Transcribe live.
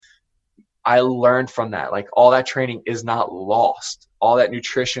I learned from that. Like, all that training is not lost. All that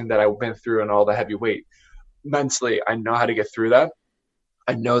nutrition that I went through and all the heavy weight, mentally, I know how to get through that.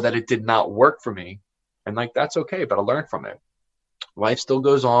 I know that it did not work for me. And like, that's okay, but I learned from it. Life still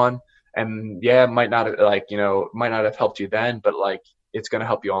goes on. And yeah, it might not have, like, might not have helped you then, but like, it's going to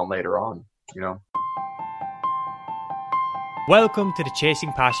help you on later on, Welcome to the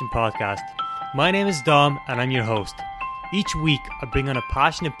Chasing Passion podcast. My name is Dom and I'm your host. Each week I bring on a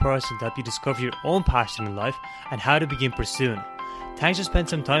passionate person to help you discover your own passion in life and how to begin pursuing it. Thanks for spending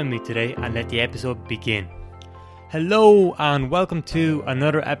some time with me today, and let the episode begin. Hello and welcome to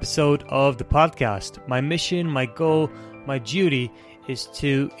another episode of the podcast. My mission, my goal, my duty is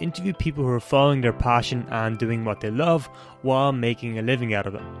to interview people who are following their passion and doing what they love while making a living out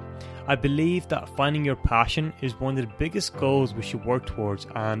of it. I believe that finding your passion is one of the biggest goals we should work towards,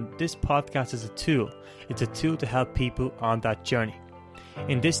 and this podcast is a tool. It's a tool to help people on that journey.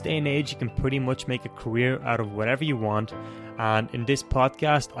 In this day and age, you can pretty much make a career out of whatever you want, and in this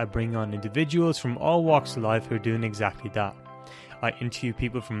podcast, I bring on individuals from all walks of life who are doing exactly that. I interview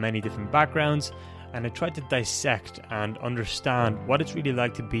people from many different backgrounds, and I try to dissect and understand what it's really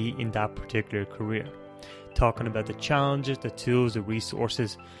like to be in that particular career. Talking about the challenges, the tools, the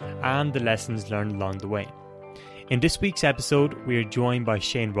resources, and the lessons learned along the way. In this week's episode, we are joined by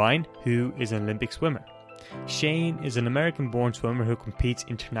Shane Ryan, who is an Olympic swimmer. Shane is an American-born swimmer who competes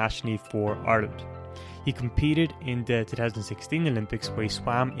internationally for Ireland. He competed in the 2016 Olympics, where he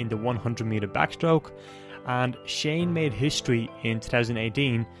swam in the 100-meter backstroke, and Shane made history in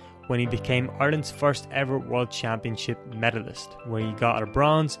 2018 when he became Ireland's first ever World Championship medalist, where he got a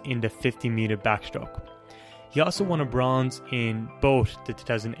bronze in the 50-meter backstroke. He also won a bronze in both the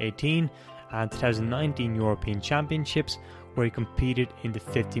 2018 and 2019 European Championships, where he competed in the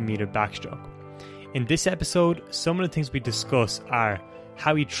 50-meter backstroke. In this episode, some of the things we discuss are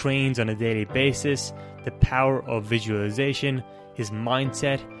how he trains on a daily basis, the power of visualization, his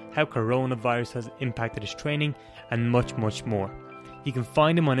mindset, how coronavirus has impacted his training, and much, much more. You can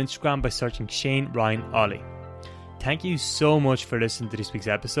find him on Instagram by searching Shane Ryan Ollie. Thank you so much for listening to this week's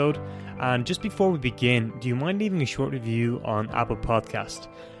episode. And just before we begin, do you mind leaving a short review on Apple Podcast?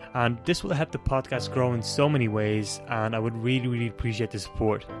 And this will help the podcast grow in so many ways, and I would really, really appreciate the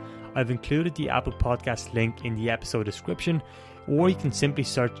support. I've included the Apple Podcast link in the episode description, or you can simply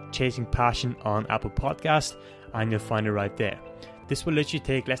search Chasing Passion on Apple Podcast and you'll find it right there. This will literally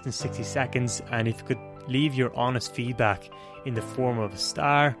take less than 60 seconds, and if you could leave your honest feedback in the form of a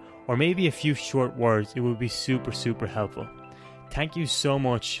star or maybe a few short words, it would be super, super helpful. Thank you so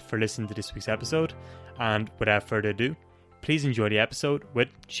much for listening to this week's episode, and without further ado, please enjoy the episode with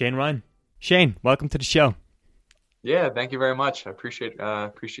Shane Ryan. Shane, welcome to the show. Yeah, thank you very much. I appreciate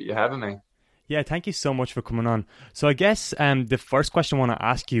you having me. Yeah, thank you so much for coming on. So I guess the first question I want to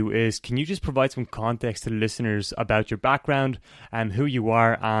ask you is, can you just provide some context to the listeners about your background and who you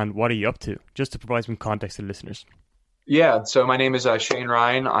are and what are you up to? Just to provide some context to the listeners. Yeah, so my name is Shane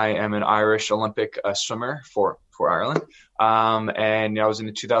Ryan. I am an Irish Olympic swimmer for Ireland. And I was in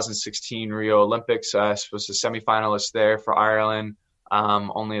the 2016 Rio Olympics. I was a semifinalist there for Ireland.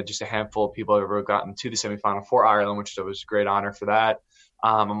 Only just a handful of people have ever gotten to the semifinal for Ireland, which was a great honor for that.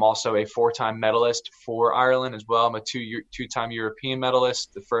 I'm also a 4-time medalist for Ireland as well. I'm a two-time European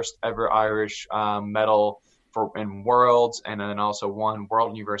medalist, the first ever Irish medal in Worlds, and then also won World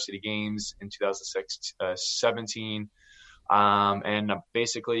and University Games in 2017. And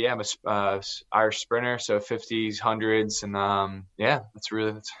basically, I'm a Irish sprinter, so 50s, 100s, and that's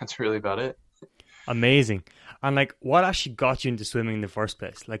really about it. Amazing. And like, what actually got you into swimming in the first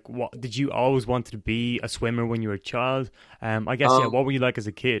place? Like, what did you always want to be a swimmer when you were a child? I guess, what were you like as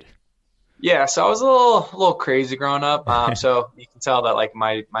a kid? Yeah, so I was a little crazy growing up. So you can tell that like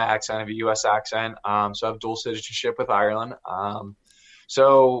my accent, I have a U.S. accent. So I have dual citizenship with Ireland.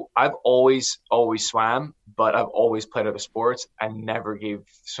 So I've always swam, but I've always played other sports. I never gave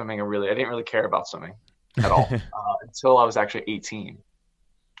swimming I didn't really care about swimming at all until I was actually 18,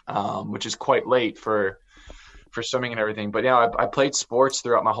 which is quite late for swimming and everything. But yeah, I played sports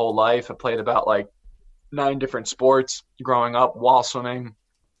throughout my whole life. I played about like 9 different sports growing up while swimming.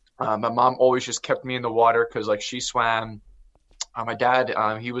 My mom always just kept me in the water because like she swam. My dad,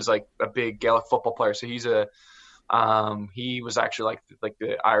 he was like a big Gaelic football player, so he was actually like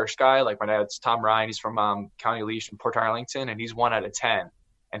the Irish guy. Like my dad's Tom Ryan. He's from County Laois in Portarlington, and he's 1 out of 10.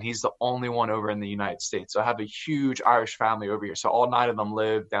 And he's the only one over in the United States. So I have a huge Irish family over here. So all 9 of them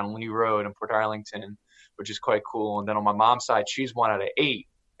live down Lee Road in Portarlington, which is quite cool. And then on my mom's side, she's 1 out of 8,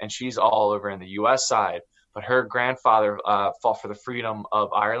 and she's all over in the U.S. side. But her grandfather fought for the freedom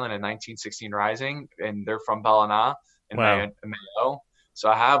of Ireland in 1916 Rising, and they're from Ballina in Wow. Mayo. So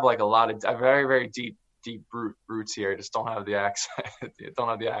I have like a very, very deep roots here. I just don't have the accent. Don't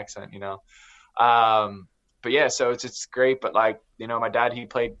have the accent, but yeah, so it's great. But like, my dad,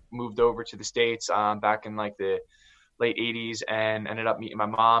 moved over to the States back in like the late 80s and ended up meeting my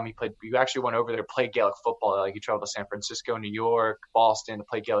mom. He actually went over there to play Gaelic football. Like he traveled to San Francisco, New York, Boston to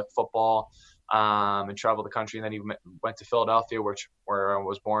play Gaelic football, and traveled the country. And then he went to Philadelphia, where I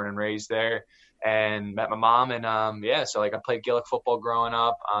was born and raised there, and met my mom. And so like I played Gaelic football growing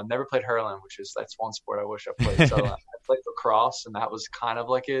up. Never played hurling, that's one sport I wish I played. So I played lacrosse, and that was kind of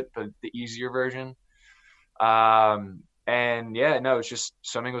like it, but the easier version. And yeah, no, it's just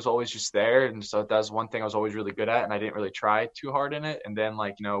swimming was always just there. And so that's one thing I was always really good at, and I didn't really try too hard in it. And then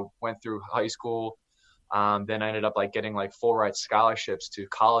like, went through high school. Then I ended up like getting like full ride scholarships to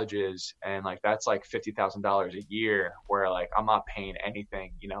colleges. And like, that's like $50,000 a year where like, I'm not paying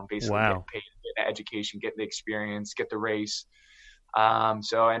anything, basically getting paid, get an education, get the experience, get the race.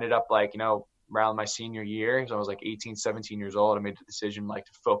 So I ended up like, around my senior year, so I was like 18, 17 years old, I made the decision like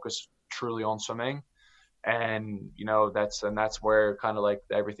to focus truly on swimming. And that's where kind of like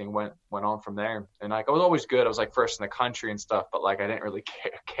everything went on from there. And like I was always good, I was like first in the country and stuff, but like I didn't really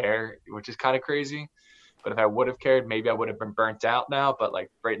care, which is kind of crazy. But if I would have cared, maybe I would have been burnt out now. But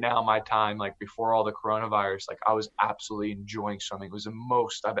like right now, my time, like before all the coronavirus, like I was absolutely enjoying swimming. It was the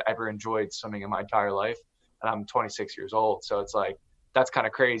most I've ever enjoyed swimming in my entire life, and I'm 26 years old, so it's like that's kind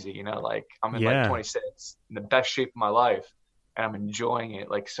of crazy, like I'm in like 26 in the best shape of my life, and I'm enjoying it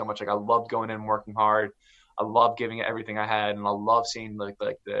like so much. Like I loved going in and working hard. I love giving it everything I had, and I love seeing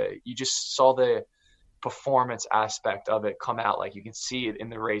you just saw the performance aspect of it come out. Like you can see it in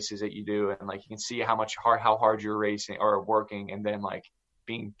the races that you do, and like you can see how hard you're racing or working, and then like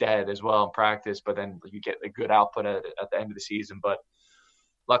being dead as well in practice, but then you get a good output at the end of the season. But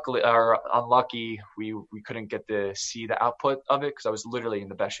luckily or unlucky, we couldn't get to see the output of it because I was literally in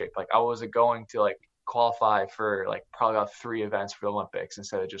the best shape. Like I was going to like qualify for like probably about 3 events for the Olympics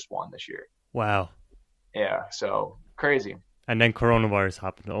instead of just 1 this year. Wow. Yeah, so crazy. And then coronavirus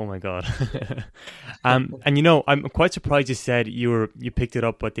happened. Oh my God. And I'm quite surprised you said you picked it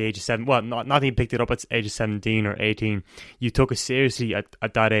up at the age of 7. Well, not that you picked it up at the age of 17 or 18. You took it seriously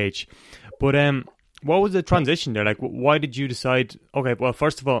at that age. But what was the transition there? Like, why did you decide? Okay, well,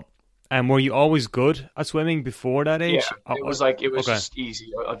 first of all, were you always good at swimming before that age? Yeah, it was just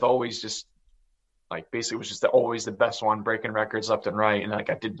easy. I've always just like basically was just always the best one, breaking records left and right, and like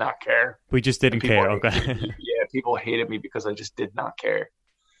I did not care. We just didn't care. Okay. Yeah, people hated me because I just did not care.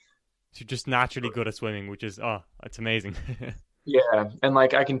 So you're just naturally good at swimming, which is it's amazing. Yeah, and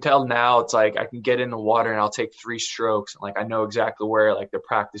like I can tell now, it's like I can get in the water and I'll take 3 strokes, and like I know exactly where like the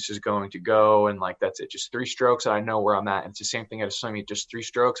practice is going to go, and like that's it, just 3 strokes, and I know where I'm at. And it's the same thing at a swimming, just 3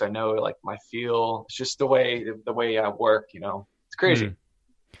 strokes. I know like my feel. It's just the way I work. It's crazy. Mm.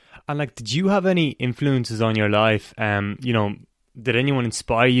 And like, did you have any influences on your life? Did anyone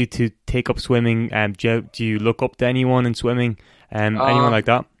inspire you to take up swimming? Do you look up to anyone in swimming? Anyone like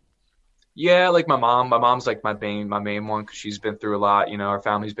that? Yeah, like my mom. My mom's like my main one because she's been through a lot. Her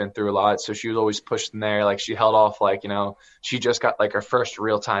family's been through a lot, so she was always pushed in there. Like she held off. Like she just got like her first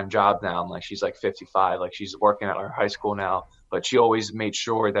real time job now. And like she's like 55. Like she's working at our high school now. But she always made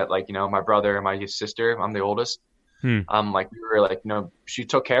sure that like my brother and my sister. I'm the oldest. Like we were like, she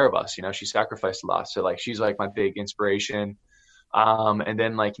took care of us, she sacrificed a lot. So like, she's like my big inspiration. And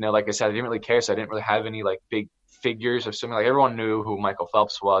then like, like I said, I didn't really care. So I didn't really have any like big figures of swimming. Like everyone knew who Michael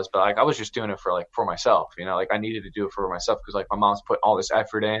Phelps was, but like, I was just doing it for myself, like I needed to do it for myself. Cause like my mom's put all this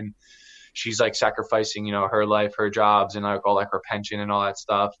effort in, she's like sacrificing, her life, her jobs, and like all like her pension and all that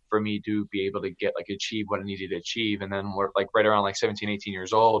stuff for me to be able to get like achieve what I needed to achieve. And then we're like right around like 17, 18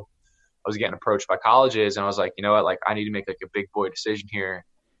 years old, I was getting approached by colleges, and I was like, you know what, like I need to make like a big boy decision here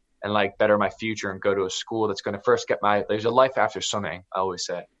and like better my future and go to a school that's going to first there's a life after swimming, I always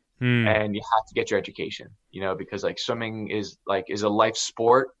say. And you have to get your education, because like swimming is a life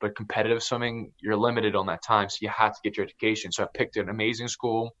sport, but competitive swimming, you're limited on that time. So you have to get your education. So I picked an amazing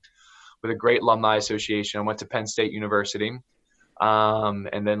school with a great alumni association. I went to Penn State University.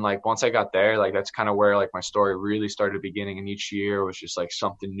 And then like once I got there, like that's kind of where like my story really started beginning, and each year was just like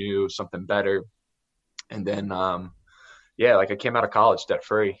something new, something better. And then like I came out of college debt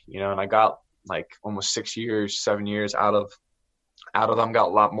free, and I got like almost 7 years out of them, got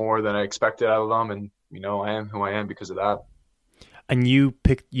a lot more than I expected out of them, and I am who I am because of that. And you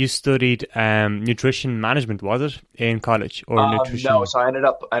studied nutrition management, was it, in college, or nutrition? No, so I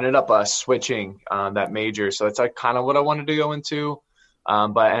ended up switching that major. So it's like kind of what I wanted to go into,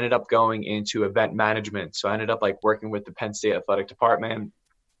 but I ended up going into event management. So I ended up like working with the Penn State athletic department,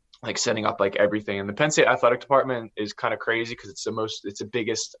 like setting up like everything. And the Penn State athletic department is kind of crazy because it's the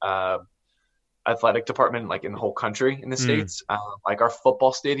biggest athletic department like in the whole country in the Mm. States. Like our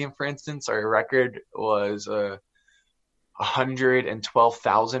football stadium, for instance, our record was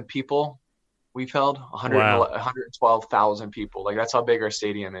 112,000 people. We've held Wow. 112,000 people. Like that's how big our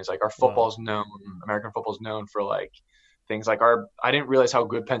stadium is. Like our Wow. football's known, American football's known for like things like I didn't realize how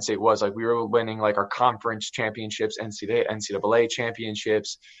good Penn State was. Like we were winning like our conference championships, NCAA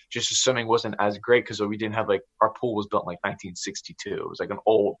championships. Just swimming wasn't as great because we didn't have like our pool was built in like 1962. It was like an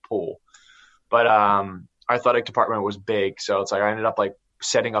old pool. But our athletic department was big, so it's like I ended up like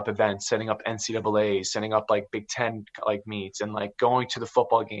setting up events, setting up NCAAs, setting up like Big Ten like meets, and like going to the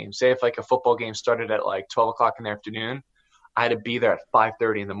football game. Say if like a football game started at like 12 o'clock in the afternoon, I had to be there at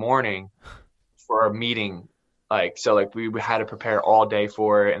 5:30 in the morning for a meeting. Like so, like we had to prepare all day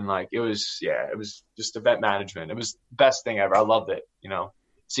for it, and like it was just event management. It was the best thing ever. I loved it.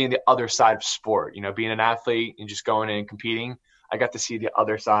 Seeing the other side of sport. Being an athlete and just going in and competing. I got to see the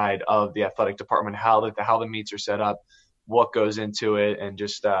other side of the athletic department, how the meets are set up, what goes into it, and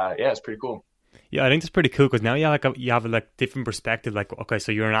just it's pretty cool. Yeah, I think it's pretty cool because now you have a like different perspective. Like, okay,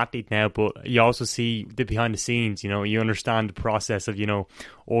 so you're an athlete now, but you also see the behind the scenes. You understand the process of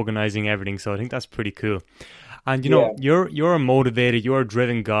organizing everything. So I think that's pretty cool. And Yeah. you're a motivated, you're a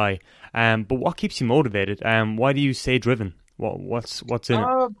driven guy. But what keeps you motivated? Why do you say driven? What's in it?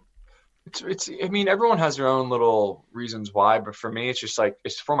 Uh, it's. I mean, everyone has their own little reasons why, but for me, it's just like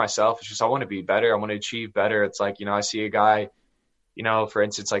it's for myself. It's just I want to be better. I want to achieve better. It's like I see a guy. For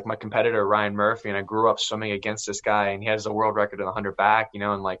instance, like my competitor Ryan Murphy, and I grew up swimming against this guy, and he has a world record in the 100 back.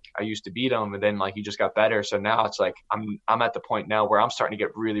 And like I used to beat him, and then like he just got better. So now it's like I'm at the point now where I'm starting to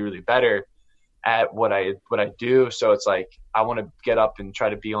get really really better at what I do. So it's like I want to get up and try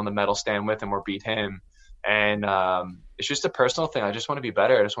to be on the medal stand with him or beat him. And it's just a personal thing. I just want to be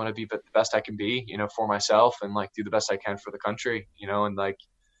better. I just want to be the best I can be, for myself and like do the best I can for the country, and like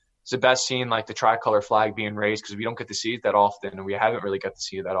it's the best seeing like the tricolor flag being raised because we don't get to see it that often and we haven't really got to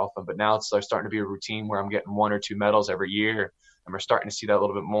see it that often. But now it's like starting to be a routine where I'm getting 1 or 2 medals every year. And we're starting to see that a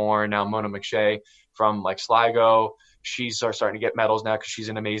little bit more. Now Mona McShay from like Sligo, she's starting to get medals now because she's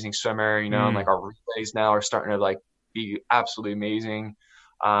an amazing swimmer, and Mm. like our relays now are starting to like be absolutely amazing.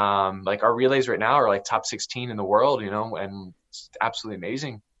 Like our relays right now are like top 16 in the world, and it's absolutely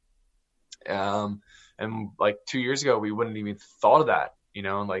amazing. And like 2 years ago, we wouldn't even thought of that,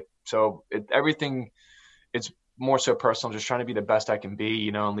 and like, so everything, it's more so personal, just trying to be the best I can be,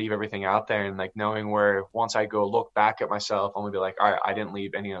 and leave everything out there. And like knowing where once I go look back at myself, I'm gonna be like, all right, I didn't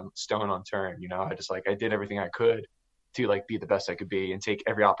leave any stone unturned, I just like, I did everything I could to like be the best I could be and take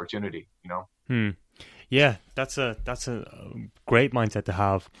every opportunity. Hmm. Yeah, that's a great mindset to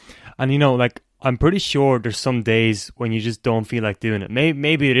have. And like I'm pretty sure there's some days when you just don't feel like doing it.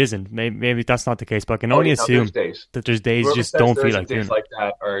 Maybe it isn't. Maybe that's not the case, but I can Oh, only no, there's assume days. that there's days you Whoever just says don't there feel isn't like days doing like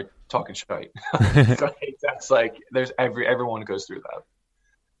that are talking shite. it. Like, that's like there's everyone goes through that.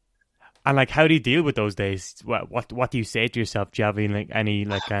 And like, how do you deal with those days? What do you say to yourself? Do you have any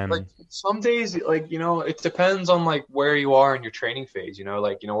like Like some days, like it depends on like where you are in your training phase.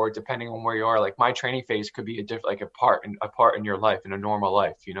 Like or depending on where you are. Like my training phase could be a different, like a part in your life, in a normal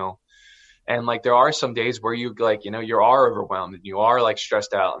life. And like there are some days where you like you are overwhelmed and you are like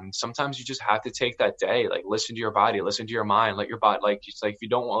stressed out, and sometimes you just have to take that day, like listen to your body, listen to your mind, let your body, like it's like if you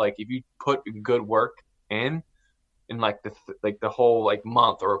don't want, like if you put good work in like the whole like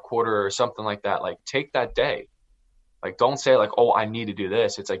month or a quarter or something like that, like take that day. Like don't say like, oh, I need to do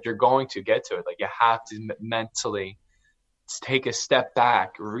this. It's like you're going to get to it. Like you have to mentally take a step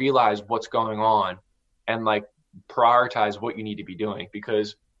back, realize what's going on, and like prioritize what you need to be doing,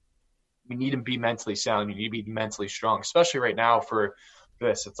 because we need to be mentally sound. You need to be mentally strong, especially right now for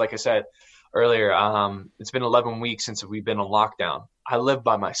this. It's like I said earlier, it's been 11 weeks since we've been in lockdown. I live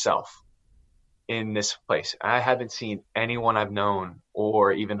by myself in this place. I haven't seen anyone I've known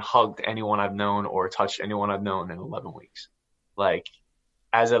or even hugged anyone I've known or touched anyone I've known in 11 weeks. Like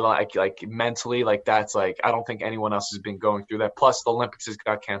as a like mentally, like that's like I don't think anyone else has been going through that. Plus the Olympics has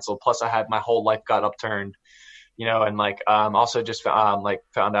got canceled. Plus I had my whole life got upturned, and like also just like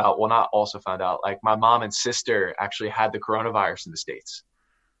found out, well, not also found out, like my mom and sister actually had the coronavirus in the States.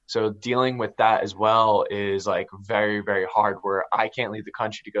 So dealing with that as well is like very, very hard, where I can't leave the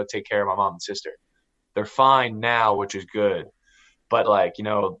country to go take care of my mom and sister. They're fine now, which is good. But like,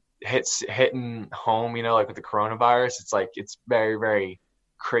 hitting home, like with the coronavirus, it's like, it's very, very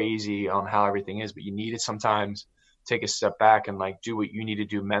crazy on how everything is, but you need to sometimes take a step back and like do what you need to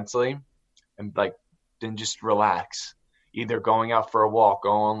do mentally and like, then just relax. either going out for a walk,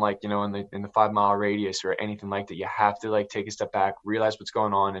 going like, you know, in the 5 mile radius or anything like that. You have to like take a step back, realize what's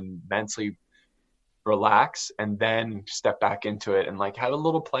going on, and mentally relax, and then step back into it and like have a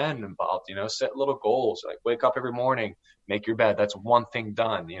little plan involved, you know, set little goals, like wake up every morning, make your bed. That's one thing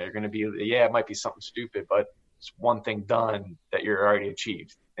done. You know, you're going to be, yeah, it might be something stupid, but it's one thing done that you're already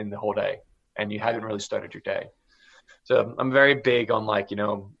achieved in the whole day, and you haven't really started your day. So I'm very big on like, you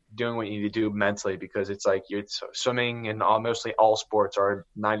know, doing what you need to do mentally, because it's like swimming and mostly all sports are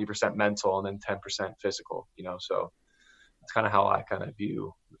 90% mental and then 10% physical, you know, so that's kind of how I kind of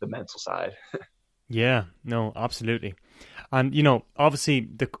view the mental side. Yeah, no, absolutely. And, you know, obviously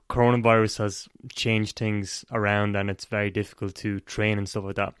the coronavirus has changed things around and it's very difficult to train and stuff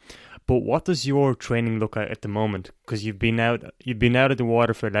like that. But what does your training look like at the moment? Because you've been out of the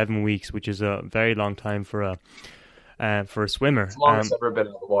water for 11 weeks, which is a very long time for a swimmer. It's the longest I've ever been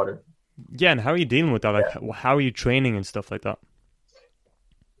in the water. Yeah, and how are you dealing with that? Like, how are you training and stuff like that?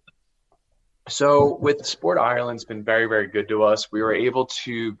 So with Sport Ireland's been very, very good to us. We were able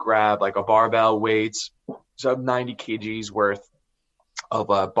to grab like a barbell weights. So I have 90 kgs worth of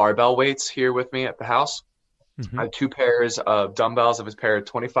barbell weights here with me at the house. Mm-hmm. I have 2 pairs of dumbbells. I have a pair of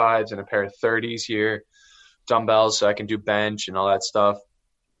 25s and a pair of 30s here. Dumbbells, so I can do bench and all that stuff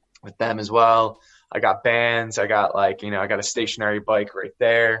with them as well. I got bands. I got like, you know, I got a stationary bike right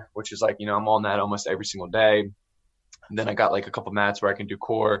there, which is like, you know, I'm on that almost every single day. And then I got like a couple mats where I can do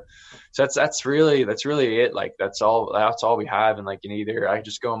core. So that's really it. Like that's all we have. And like, you know, either I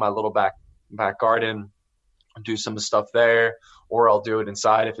just go in my little back garden and do some of the stuff there, or I'll do it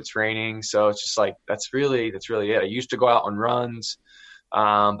inside if it's raining. So it's just like, that's really it. I used to go out on runs,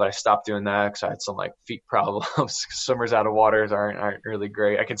 but I stopped doing that because I had some like feet problems. Swimmers out of waters aren't really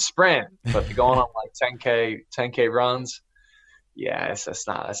great. I can sprint, but going on like 10K runs, yeah, that's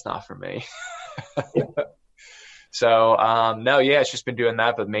not for me. So, no, yeah, it's just been doing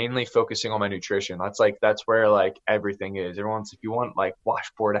that, but mainly focusing on my nutrition. That's where like everything is. If you want like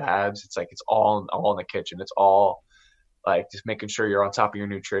washboard abs, it's like, it's all in the kitchen. It's all like just making sure you're on top of your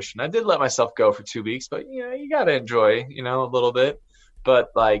nutrition. I did let myself go for 2 weeks, but you know, you got to enjoy, you know, a little bit, but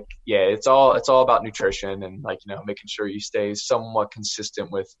like, yeah, it's all about nutrition and like, you know, making sure you stay somewhat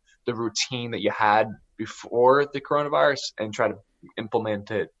consistent with the routine that you had before the coronavirus and try to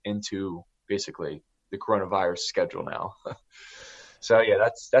implement it into basically the coronavirus schedule now. So yeah,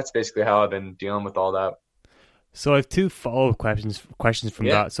 that's basically how I've been dealing with all that. So I have 2 follow-up questions from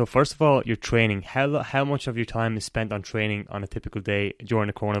that. So first of all, your training. How much of your time is spent on training on a typical day during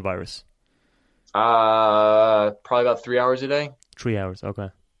the coronavirus? Probably about 3 hours a day. 3 hours, okay.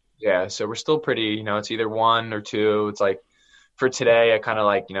 Yeah, so we're still pretty, you know, it's either 1 or 2. It's like for today, I kind of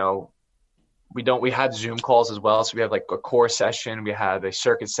like, you know, we had Zoom calls as well. So we have like a core session, we have a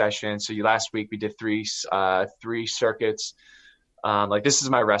circuit session. So last week we did three circuits. Like this is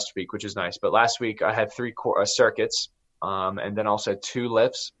my rest week, which is nice. But last week I had 3 core circuits, and then also 2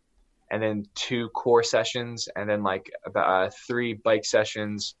 lifts, and then 2 core sessions, and then like about 3 bike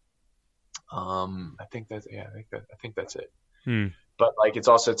sessions. I think that's it. But like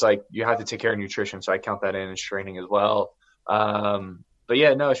it's like you have to take care of nutrition, so I count that in as training as well. But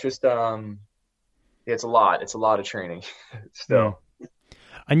yeah, no, it's just it's a lot of training still.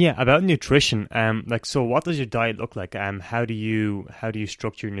 And yeah, about nutrition, like, so what does your diet look like? How do you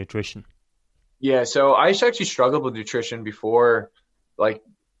structure your nutrition? Yeah, so I actually struggled with nutrition before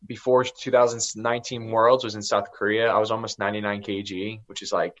 2019 Worlds was in South Korea. I was almost 99 kg, which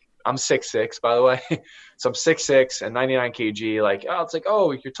is like, I'm 6'6", by the way. So I'm 6'6" and 99 kg. Like, oh, it's like,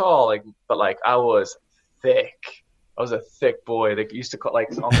 oh, you're tall. Like, but like I was thick. I was a thick boy. They used to call like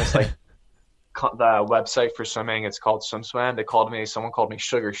almost like the website for swimming. It's called SwimSwam. Someone called me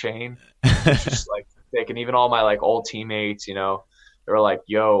Sugar Shane. It's just like thick. And even all my like old teammates, you know, they were like,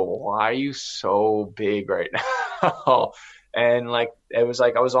 yo, why are you so big right now? And like, it was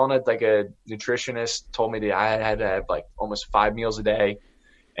like, I was on a nutritionist told me that I had to have like almost 5 meals a day.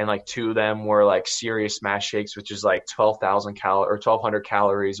 And like 2 of them were like serious mass shakes, which is like 1,200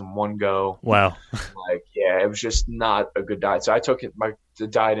 calories in one go. Wow. Like, yeah, it was just not a good diet. So I took the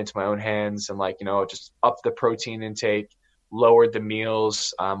diet into my own hands and like, you know, just upped the protein intake, lowered the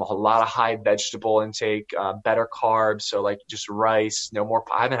meals, a lot of high vegetable intake, better carbs. So like just rice, no more.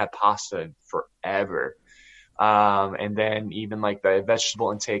 I haven't had pasta in forever. And then even like the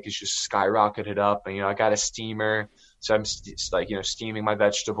vegetable intake is just skyrocketed up. And, you know, I got a steamer. So I'm like, you know, steaming my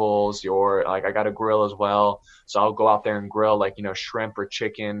vegetables, or like I got a grill as well. So I'll go out there and grill like, you know, shrimp or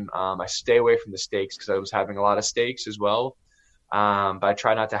chicken. I stay away from the steaks because I was having a lot of steaks as well. But I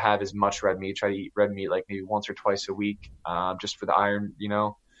try not to have as much red meat. Try to eat red meat like maybe once or twice a week, just for the iron, you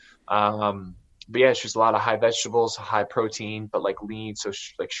know. but yeah, it's just a lot of high vegetables, high protein, but like lean. So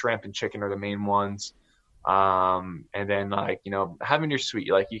like shrimp and chicken are the main ones. And then like, having your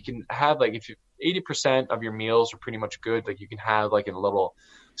sweet, like you can have like, if you 80% of your meals are pretty much good, like you can have like a little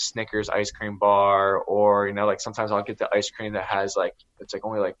Snickers ice cream bar, or, like sometimes I'll get the ice cream that has like, it's like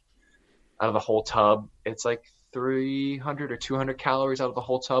only like out of the whole tub, it's like 300 or 200 calories out of the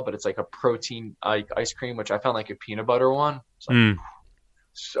whole tub, but it's like a protein ice cream, which I found like a peanut butter one. It's like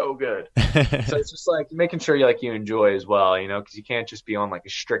so good. So it's just like making sure you enjoy as well, because you can't just be on like a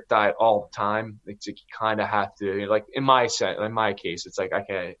strict diet all the time. It's like you kind of have to, like in my case, it's like I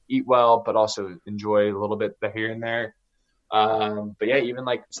can eat well, but also enjoy a little bit here and there. But yeah, even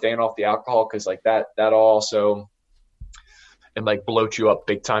like staying off the alcohol, because like that also and like bloat you up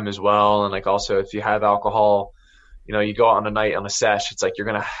big time as well. And like also if you have alcohol, you go out on a night on a sesh, it's like you're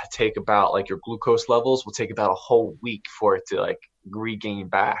gonna take about like your glucose levels will take about a whole week for it to like regain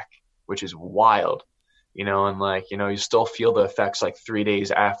back, which is wild, and like, you still feel the effects like 3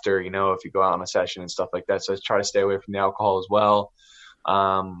 days after, if you go out on a session and stuff like that. So I try to stay away from the alcohol as well.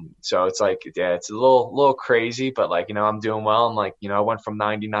 So it's like, yeah, it's a little crazy, but like, I'm doing well. And like, I went from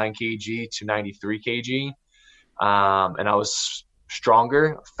 99 kg to 93 kg. And I was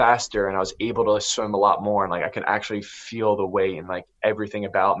stronger, faster, and I was able to swim a lot more. And like, I could actually feel the weight and like everything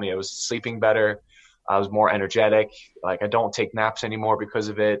about me. I was sleeping better. I was more energetic. Like I don't take naps anymore because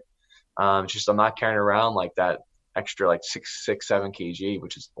of it. Just I'm not carrying around like that extra like 7 kg,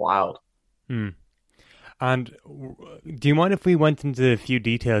 which is wild. And do you mind if we went into a few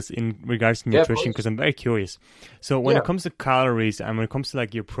details in regards to nutrition? Because I'm very curious. So when it comes to calories and when it comes to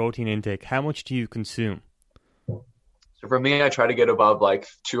like your protein intake, how much do you consume? So for me, I try to get above like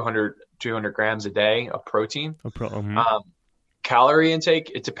 200 grams a day of protein. Calorie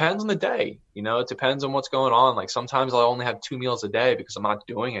intake, it depends on the day. It depends on what's going on. Like sometimes I'll only have 2 meals a day because I'm not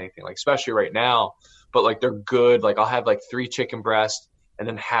doing anything, like especially right now. But like they're good. Like I'll have like 3 chicken breasts and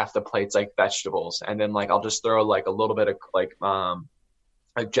then half the plate's like vegetables. And then like I'll just throw like a little bit of like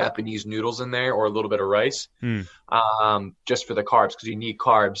Japanese noodles in there, or a little bit of rice, just for the carbs, because you need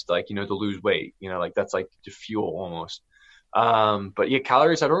carbs like, to lose weight. Like that's like the fuel almost. But yeah,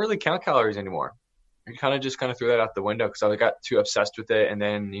 calories, I don't really count calories anymore. I kind of threw that out the window because I got too obsessed with it. And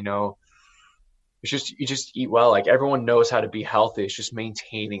then, it's just, you just eat well. Like everyone knows how to be healthy. It's just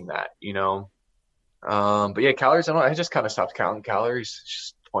maintaining that, but yeah, calories, I just kind of stopped counting calories. It's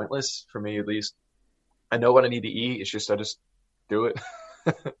just pointless for me, at least. I know what I need to eat. It's just, I just do it.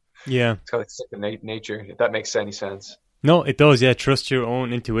 Yeah. It's kind of like second nature, if that makes any sense. No, it does. Yeah, trust your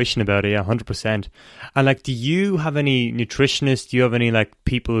own intuition about it. Yeah, 100%. And like, do you have any nutritionists? Do you have any like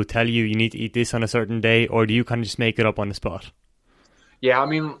people who tell you need to eat this on a certain day, or do you kind of just make it up on the spot? Yeah, I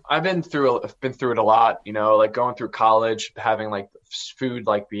mean, I've been through it a lot. Like going through college, having like food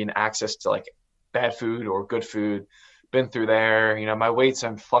like being access to like bad food or good food. Been through there. My weights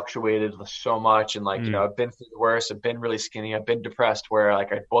have fluctuated so much, and like I've been through the worst. I've been really skinny. I've been depressed where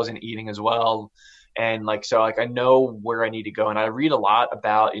like I wasn't eating as well. And like, so like, I know where I need to go, and I read a lot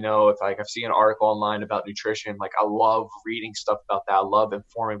about, if like I've seen an article online about nutrition, like I love reading stuff about that. I love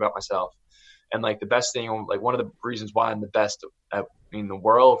informing about myself. And like the best thing, like one of the reasons why I'm the best in the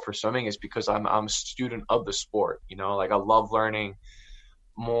world for swimming is because I'm a student of the sport, like I love learning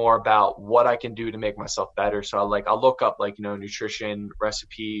more about what I can do to make myself better. So I'll look up like, nutrition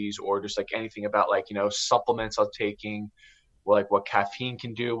recipes, or just like anything about like, supplements I'm taking, like what caffeine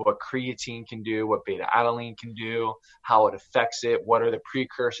can do, what creatine can do, what beta alanine can do, how it affects it, what are the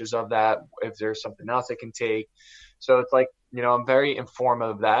precursors of that, if there's something else I can take. So it's like, I'm very informed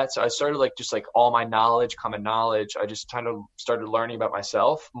of that. So I started like just like all my knowledge, common knowledge, I just kind of started learning about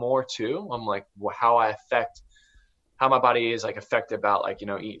myself more too. I'm like, how my body is like affected about like,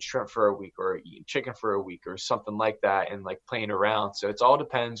 eating shrimp for a week or eating chicken for a week or something like that, and like playing around. So it's all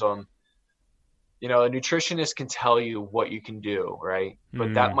depends on, a nutritionist can tell you what you can do, right?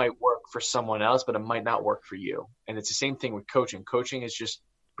 But that might work for someone else, but it might not work for you. And it's the same thing with coaching. Coaching is just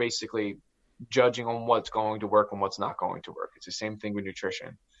basically judging on what's going to work and what's not going to work. It's the same thing with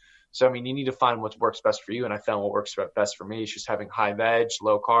nutrition. So, I mean, you need to find what works best for you. And I found what works best for me is just having high veg,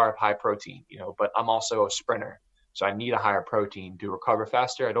 low carb, high protein, but I'm also a sprinter. So I need a higher protein to recover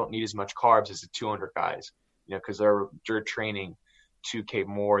faster. I don't need as much carbs as the 200 guys, because they're training 2K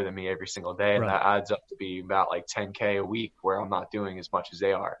more than me every single day. And that adds up to be about like 10K a week, where I'm not doing as much as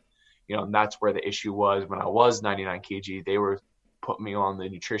they are, and that's where the issue was when I was 99 kg. They were putting me on the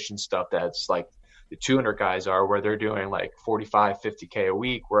nutrition stuff that's like the 200 guys are, where they're doing like 45, 50K a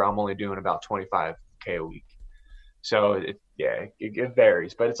week, where I'm only doing about 25K a week. So it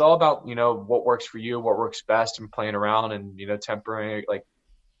varies, but it's all about, what works for you, what works best, and playing around and, tempering, like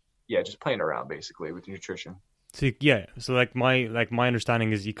yeah, just playing around basically with nutrition. So yeah, so my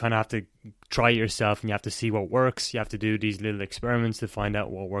understanding is you kind of have to try it yourself, and you have to see what works. You have to do these little experiments to find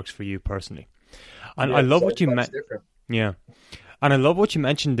out what works for you personally. And Yeah, I love what you everybody's meant. different. Yeah, and I love what you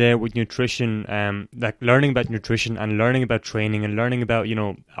mentioned there with nutrition. Like learning about nutrition and learning about training and learning about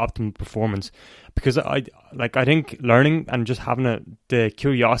optimal performance, because I think learning and just having the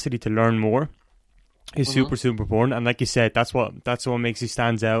curiosity to learn more is super important, and like you said, that's what makes you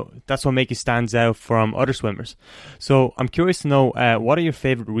stands out. That's what makes you stands out from other swimmers. So I'm curious to know, what are your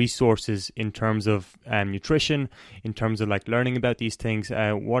favorite resources in terms of nutrition, in terms of like learning about these things?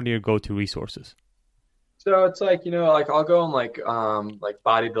 What are your go-to resources? So it's like, like I'll go on like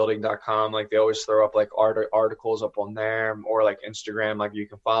bodybuilding.com, like they always throw up like articles up on there, or like Instagram, like you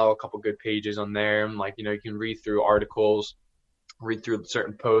can follow a couple good pages on there, and like, you can read through articles, read through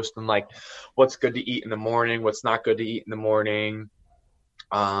certain posts, and like what's good to eat in the morning, what's not good to eat in the morning,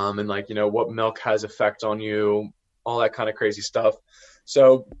 and like, what milk has effect on you, all that kind of crazy stuff.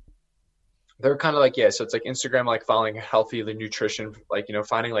 So they're kind of like, yeah, so it's like Instagram, like following healthy the nutrition, like,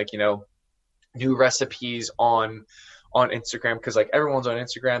 finding like, new recipes on Instagram, because like everyone's on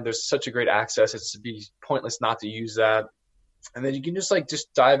Instagram. There's such a great access. It's to be pointless not to use that. And then you can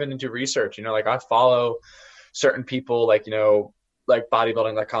just dive into research. Like I follow certain people, like like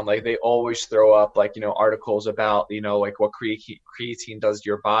bodybuilding.com, like they always throw up like articles about like what creatine does to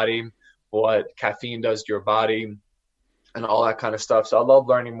your body, what caffeine does to your body, and all that kind of stuff. So I love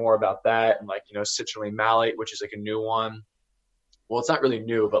learning more about that, and like citrulline malate, which is like a new one. Well, it's not really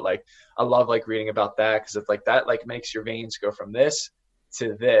new, but like I love like reading about that, because it's like that like makes your veins go from this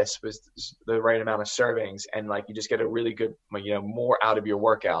to this with the right amount of servings, and like you just get a really good more out of your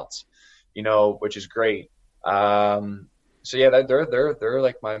workouts, which is great. So yeah, they're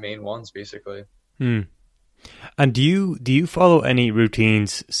like my main ones basically. And do you follow any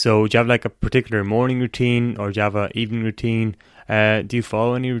routines? So do you have like a particular morning routine, or do you have an evening routine? Do you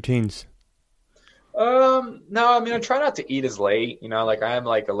follow any routines? No, I mean, I try not to eat as late, like I am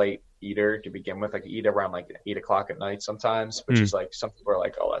like a late eater to begin with. Like I eat around like 8 o'clock at night sometimes, which is like, some people are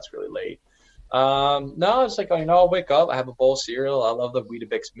like, oh, that's really late. No, it's like, I'll wake up, I have a bowl of cereal. I love the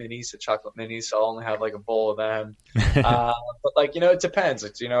Weetabix minis, the chocolate minis. So I'll only have like a bowl of them. But like, it depends.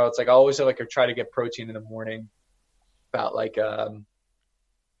 It's, it's like I always have, like, I try to get protein in the morning, about like, at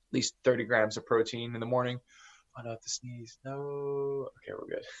least 30 grams of protein in the morning. I don't have to sneeze. No. Okay, we're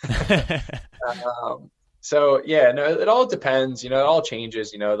good. So yeah, no, it all depends, it all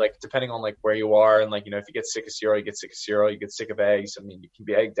changes, like depending on like where you are, and like, if you get sick of cereal, you get sick of cereal, you get sick of eggs. I mean, you can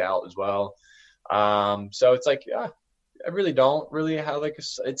be egged out as well. So it's like, yeah, I really don't really have like,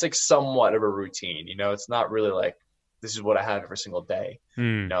 it's like somewhat of a routine, it's not really like, this is what I have every single day.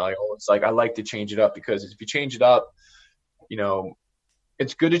 Like, it's like, I like to change it up, because if you change it up,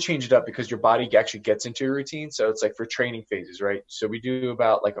 it's good to change it up because your body actually gets into your routine. So it's like for training phases, right? So we do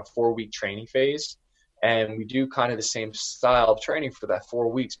about like a 4-week training phase, and we do kind of the same style of training for that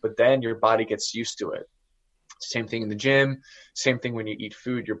 4 weeks, but then your body gets used to it. Same thing in the gym, same thing when you eat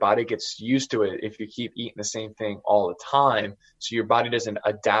food, your body gets used to it if you keep eating the same thing all the time. So your body doesn't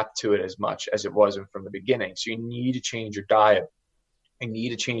adapt to it as much as it was from the beginning. So you need to change your diet. You need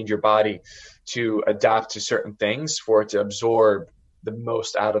to change your body to adapt to certain things for it to absorb the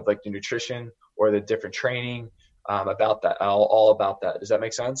most out of like the nutrition or the different training, about that, all about that. Does that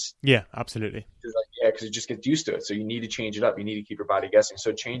make sense? Yeah, absolutely. Because you just get used to it. So you need to change it up. You need to keep your body guessing.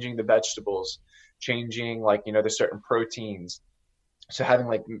 So changing the vegetables, changing like, the certain proteins. So having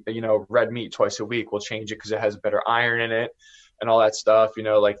like, red meat twice a week will change it because it has better iron in it and all that stuff.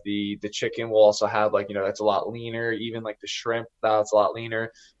 Like the chicken will also have like, that's a lot leaner. Even like the shrimp, that's a lot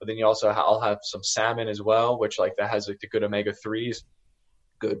leaner. But then you also, I'll have some salmon as well, which like that has like the good omega-3s,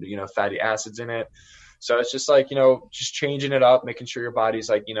 good, fatty acids in it. So it's just like, just changing it up, making sure your body's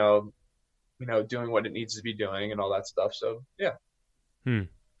like, doing what it needs to be doing and all that stuff. So yeah.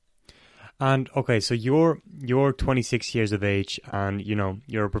 And okay, so you're 26 years of age, and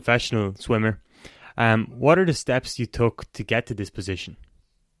you're a professional swimmer. What are the steps you took to get to this position?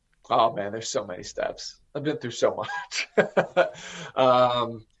 Oh man, there's so many steps. I've been through so much.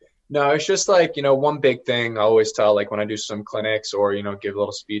 No, it's just like, one big thing I always tell, like when I do some clinics or, give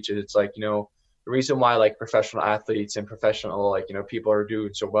little speeches, it's like, the reason why like professional athletes and professional, like, people are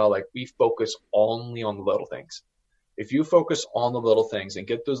doing so well, like we focus only on the little things. If you focus on the little things and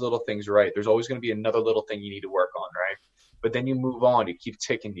get those little things right, there's always going to be another little thing you need to work on, right? But then you move on, you keep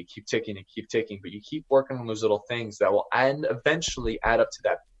ticking, but you keep working on those little things that will eventually add up to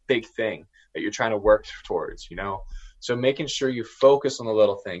that big thing that you're trying to work towards, So making sure you focus on the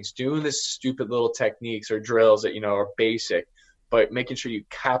little things, doing this stupid little techniques or drills that, are basic, but making sure you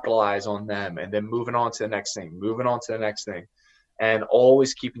capitalize on them and then moving on to the next thing, and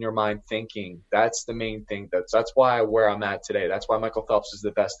always keeping your mind thinking. That's the main thing. That's why where I'm at today. That's why Michael Phelps is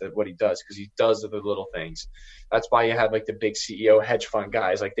the best at what he does, because he does the little things. That's why you have like the big CEO hedge fund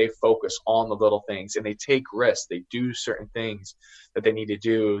guys, like they focus on the little things and they take risks. They do certain things that they need to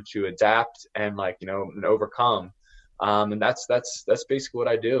do to adapt and like, and overcome. And that's basically what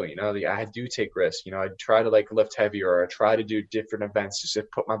I do. I do take risks. I try to like lift heavier, or I try to do different events just to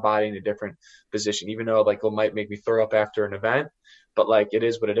put my body in a different position, even though like it might make me throw up after an event, but like it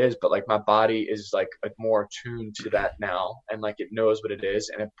is what it is. But like my body is like more attuned to that now, and like it knows what it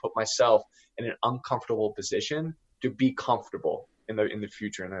is, and I put myself in an uncomfortable position to be comfortable in the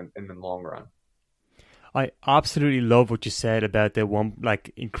future and in the long run. I absolutely love what you said about the one,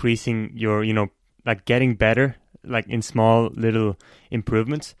 like increasing your, like getting better, like in small little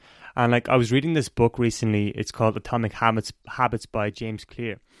improvements. And like I was reading this book recently, it's called Atomic Habits by James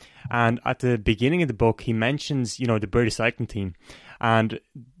Clear. And at the beginning of the book, he mentions, the British cycling team, and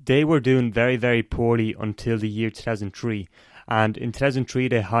they were doing very, very poorly until the year 2003. And in 2003,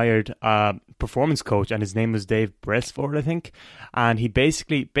 they hired a performance coach, and his name was Dave Brailsford, I think. And he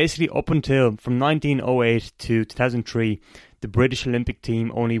basically up until from 1908 to 2003, the British Olympic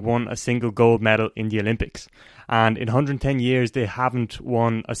team only won a single gold medal in the Olympics. And in 110 years, they haven't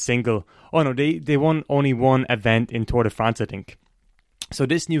won a single... Oh, no, they won only one event in Tour de France, I think. So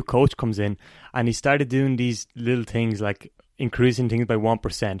this new coach comes in, and he started doing these little things like increasing things by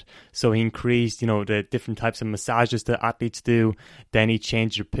 1%. So he increased, the different types of massages that athletes do. Then he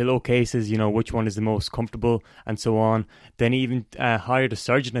changed their pillowcases, which one is the most comfortable, and so on. Then he even hired a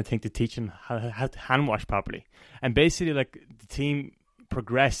surgeon, I think, to teach him how to hand wash properly. And basically, like, the team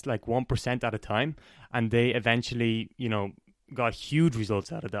progressed like 1% at a time, and they eventually, got huge results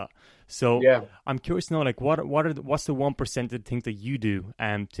out of that. So yeah. I'm curious to know, like, what's the 1% of things that you do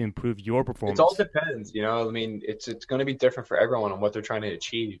to improve your performance? It all depends, I mean, it's going to be different for everyone on what they're trying to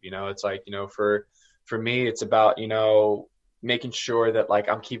achieve. It's like, for me, it's about, making sure that like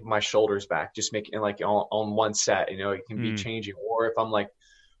I'm keeping my shoulders back, just making like on one set, it can be changing. Or if I'm like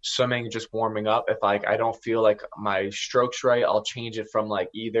swimming, just warming up, if like I don't feel like my stroke's right, I'll change it from like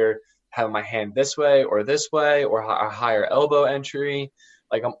either having my hand this way, or a higher elbow entry.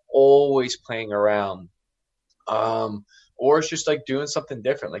 Like I'm always playing around. Or it's just like doing something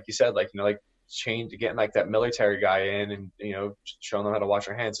different. Like you said, like, like getting like that military guy in and, showing them how to wash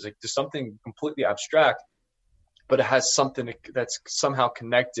their hands. It's like there's something completely abstract, but it has something that's somehow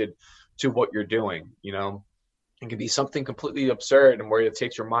connected to what you're doing. It can be something completely absurd and where it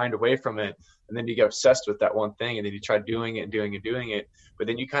takes your mind away from it. And then you get obsessed with that one thing, and then you try doing it and doing it. But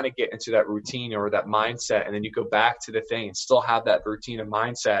then you kind of get into that routine or that mindset, and then you go back to the thing and still have that routine and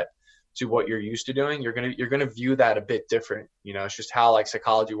mindset to what you're used to doing. You're gonna view that a bit different. It's just how like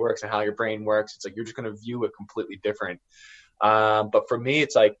psychology works and how your brain works. It's like you're just gonna view it completely different. But for me,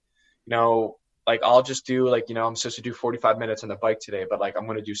 it's like, like I'll just do like, I'm supposed to do 45 minutes on the bike today, but like I'm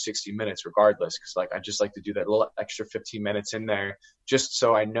going to do 60 minutes regardless. Cause like, I just like to do that little extra 15 minutes in there just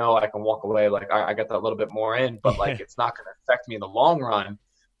so I know I can walk away. Like I got that little bit more in, but like, it's not going to affect me in the long run,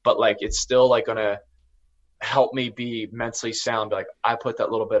 but like, it's still like going to help me be mentally sound. But like I put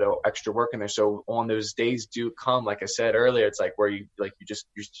that little bit of extra work in there. So on those days do come, like I said earlier, it's like where you're going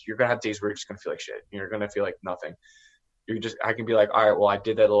to have days where you're just going to feel like shit. You're going to feel like nothing. I can be like, all right, well, I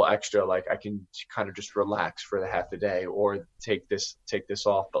did that little extra. Like I can kind of just relax for the half the day or take this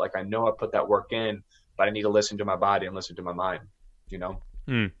off. But like, I know I put that work in, but I need to listen to my body and listen to my mind,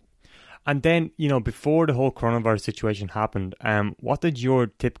 And then, before the whole coronavirus situation happened, what did your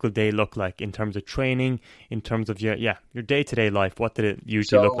typical day look like in terms of training, in terms of your day-to-day life? What did it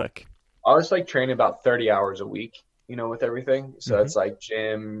usually look like? I was like training about 30 hours a week, with everything. So it's like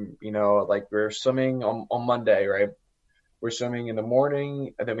gym, like we're swimming on Monday, right? We're swimming in the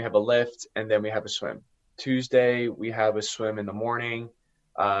morning, and then we have a lift, and then we have a swim. Tuesday, we have a swim in the morning.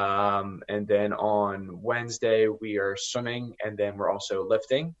 And then on Wednesday, we are swimming, and then we're also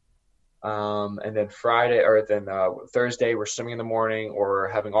lifting. And then Thursday, we're swimming in the morning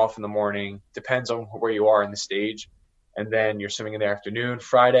or having off in the morning. Depends on where you are in the stage. And then you're swimming in the afternoon.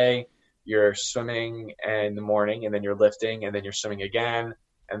 Friday, you're swimming in the morning, and then you're lifting, and then you're swimming again.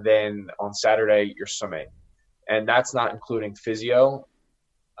 And then on Saturday, you're swimming. And that's not including physio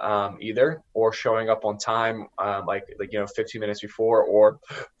either, or showing up on time, like 15 minutes before, or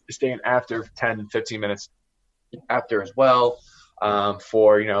staying after 10, 15 minutes after as well,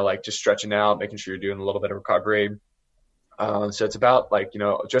 for, like just stretching out, making sure you're doing a little bit of recovery. So it's about like,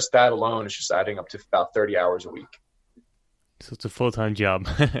 just that alone is just adding up to about 30 hours a week. So it's a full-time job.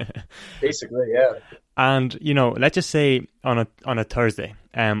 Basically, yeah. And let's just say on a Thursday,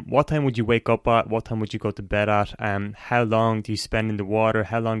 what time would you wake up at? What time would you go to bed at? How long do you spend in the water?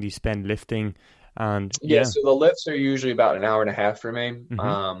 How long do you spend lifting? And Yeah, so the lifts are usually about an hour and a half for me.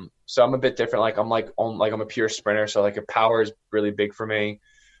 hmm So I'm a bit different. I'm a pure sprinter, so like a power is really big for me.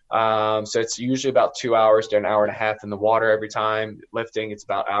 So it's usually about 2 hours to an hour and a half in the water every time. Lifting, it's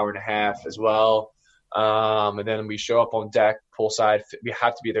about an hour and a half as well. And then we show up on deck, poolside. We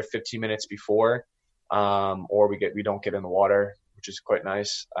have to be there 15 minutes before, or we don't get in the water, which is quite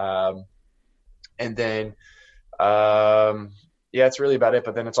nice. And then, yeah, it's really about it.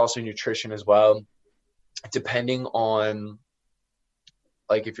 But then it's also nutrition as well. Depending on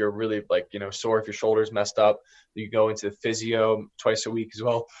like if you're really sore, if your shoulder's messed up, you go into the physio twice a week as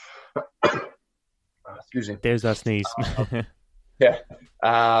well. Excuse me. There's that sneeze. Yeah.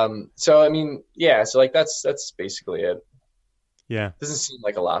 So I mean, yeah. So like that's basically it. Yeah. Doesn't seem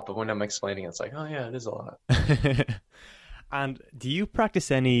like a lot, but when I'm explaining, it's like, oh yeah, it is a lot. And do you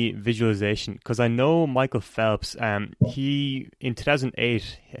practice any visualization? Because I know Michael Phelps, he in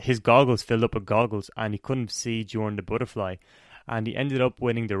 2008, his goggles filled up with goggles and he couldn't see during the butterfly, and he ended up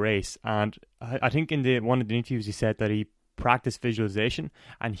winning the race. And I think in one of the interviews he said that he practiced visualization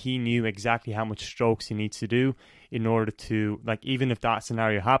and he knew exactly how much strokes he needs to do in order to, like, even if that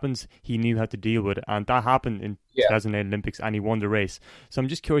scenario happens, he knew how to deal with it. And that happened in 2008 Olympics and he won the race. So I'm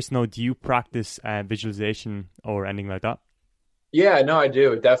just curious to know, do you practice visualization or anything like that? Yeah, no, I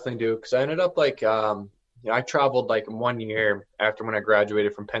do. Definitely do. Because I ended up I traveled like 1 year after when I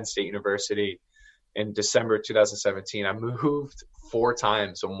graduated from Penn State University in December 2017. I moved 4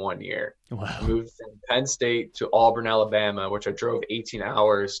 times in 1 year. Wow. I moved from Penn State to Auburn, Alabama, which I drove 18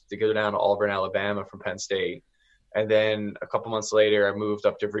 hours to go down to Auburn, Alabama from Penn State. And then a couple months later, I moved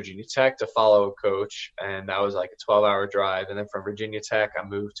up to Virginia Tech to follow a coach. And that was like a 12-hour drive. And then from Virginia Tech, I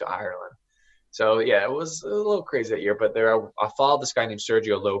moved to Ireland. So yeah, it was a little crazy that year, but I followed this guy named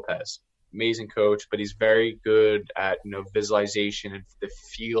Sergio Lopez, amazing coach, but he's very good at, visualization and the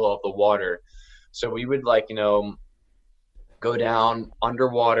feel of the water. So we would go down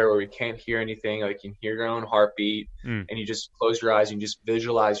underwater where we can't hear anything, like you can hear your own heartbeat, and you just close your eyes and just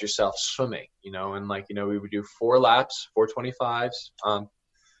visualize yourself swimming, and we would do 4 laps, 425s.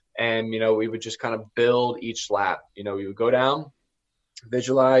 And, we would just kind of build each lap, we would go down,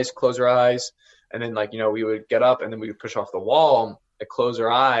 visualize, close our eyes, and then we would get up and then we would push off the wall and close our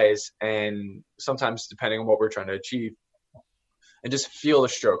eyes, and sometimes depending on what we're trying to achieve, and just feel the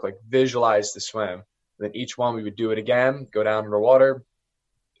stroke, like visualize the swim. And then each one we would do it again, go down underwater,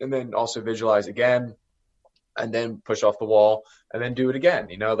 and then also visualize again, and then push off the wall and then do it again,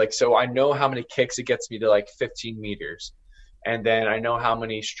 so I know how many kicks it gets me to 15 meters, and then I know how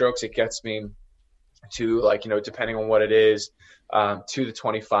many strokes it gets me to depending on what it is, 2 to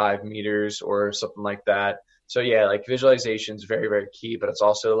 25 meters or something like that. So yeah, visualization is very, very key, but it's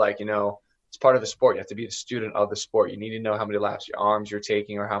also it's part of the sport. You have to be the student of the sport. You need to know how many laps your arms you're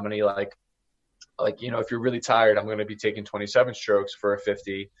taking, or how many if you're really tired, I'm going to be taking 27 strokes for a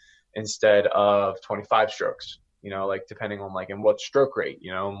 50 instead of 25 strokes, depending on and what stroke rate,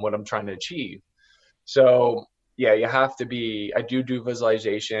 and what I'm trying to achieve. So yeah, you have to be, I do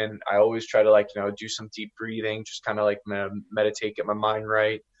visualization. I always try to do some deep breathing, just kind of meditate, get my mind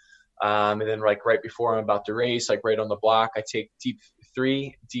right. And then right before I'm about to race, right on the block, I take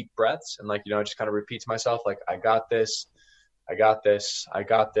 3 deep breaths and just kind of repeat to myself, I got this, I got this, I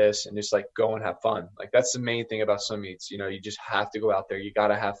got this, and just go and have fun. That's the main thing about swim meets. You just have to go out there. You got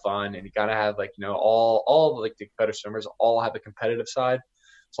to have fun, and you got to have all the competitive swimmers all have a competitive side.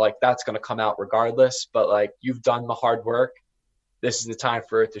 So that's going to come out regardless, but you've done the hard work. This is the time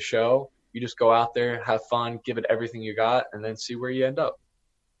for it to show. You just go out there, have fun, give it everything you got, and then see where you end up.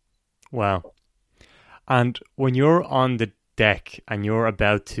 Wow. And when you're on the deck and you're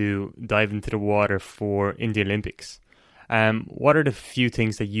about to dive into the water in the Olympics, what are the few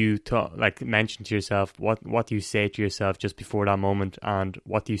things that you mention to yourself? What do you say to yourself just before that moment, and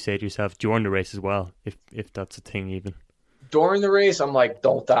what do you say to yourself during the race as well, if that's a thing even? During the race, I'm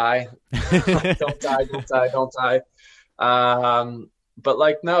don't die. Don't die. But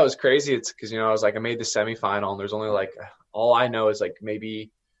no, it's crazy. It's because, I was I made the semifinal, and there's only all I know is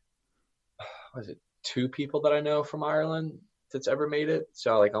maybe, what is it, 2 people that I know from Ireland that's ever made it.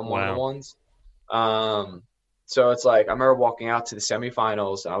 So I'm one of the ones. So it's I remember walking out to the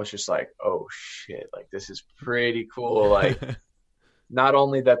semifinals, and I was just oh shit, this is pretty cool. Not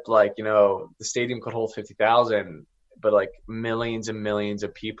only that, the stadium could hold 50,000, but millions and millions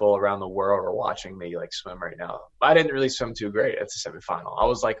of people around the world are watching me swim right now. I didn't really swim too great at the semifinal. I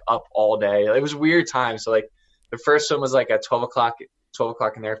was up all day. It was a weird time. So the first one was like at 12 o'clock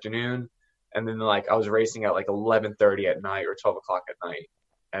in the afternoon, and then like I was racing at like 11:30 at night or 12 o'clock at night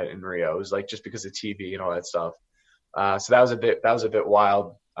in Rio. It was like just because of TV and all that stuff. So that was a bit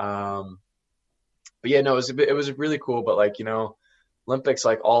wild. But yeah, no, it was really cool. But like, Olympics,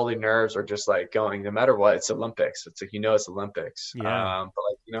 like all the nerves are just like going, no matter what, it's Olympics. It's like, it's Olympics. Yeah. But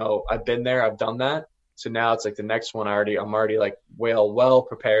like, I've been there, I've done that. So now it's like the next one I'm already like well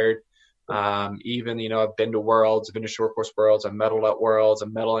prepared. Even, I've been to Worlds, I've been to short course Worlds, I've medaled at Worlds,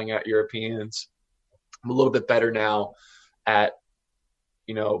 I'm medaling at Europeans. I'm a little bit better now at,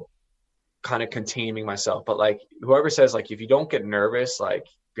 kind of containing myself. But like whoever says like, if you don't get nervous, like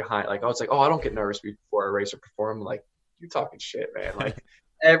behind, like, it's like, I don't get nervous before a race or perform. Like, you're talking shit, man. Like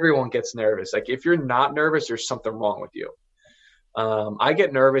everyone gets nervous. Like if you're not nervous, there's something wrong with you. I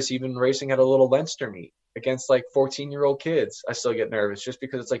get nervous even racing at a little Leinster meet against like 14-year-old kids. I still get nervous just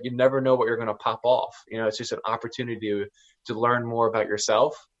because it's like you never know what you're going to pop off. It's just an opportunity to learn more about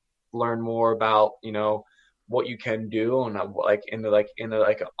yourself, learn more about what you can do and like in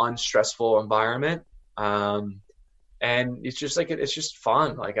an unstressful environment. And it's just like it's just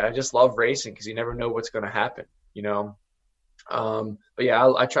fun. Like I just love racing because you never know what's going to happen. But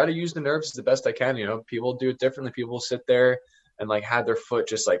yeah, I try to use the nerves the best I can. People do it differently. People sit there and like have their foot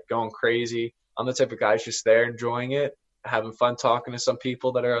just like going crazy. I'm the type of guy who's just there enjoying it, having fun talking to some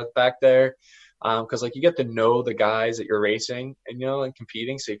people that are back there. Cause like you get to know the guys that you're racing and, and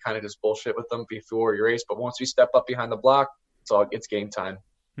competing. So you kind of just bullshit with them before you race. But once we step up behind the block, it's game time.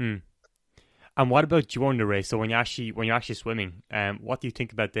 And what about during the race? So when you're actually swimming, what do you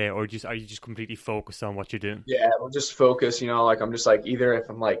think about there, or are you just completely focused on what you're doing? Yeah, we'll just focus. Like I'm just like either if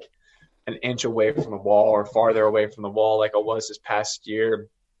I'm like an inch away from the wall or farther away from the wall, like I was this past year,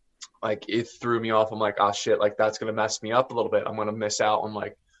 like it threw me off. I'm like, oh shit, like that's gonna mess me up a little bit. I'm gonna miss out on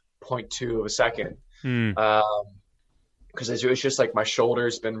like 0.2 of a second. Because it's just like my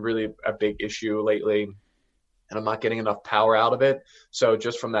shoulder's been really a big issue lately, and I'm not getting enough power out of it. So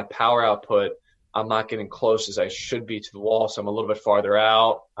just from that power output, I'm not getting close as I should be to the wall. So I'm a little bit farther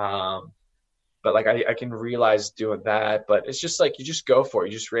out. But like I can realize doing that. But it's just like you just go for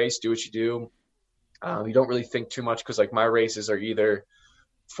it. You just race, do what you do. You don't really think too much because like my races are either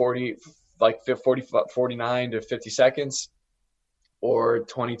 49 to 50 seconds or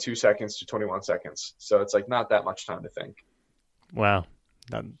 22 seconds to 21 seconds. So it's like not that much time to think. Wow.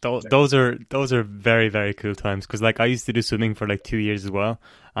 Those are very, very cool times, because like I used to do swimming for like 2 years as well,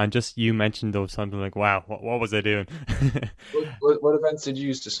 and just you mentioned those times, I'm like, wow, what was I doing? what events did you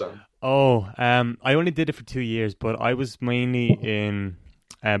use to swim? I only did it for 2 years, but I was mainly in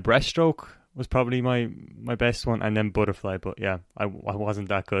breaststroke was probably my best one, and then butterfly. But yeah, I wasn't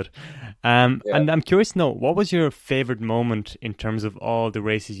that good. And I'm curious to know, what was your favorite moment in terms of all the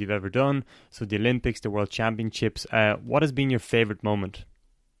races you've ever done? So the Olympics, the World Championships. What has been your favorite moment?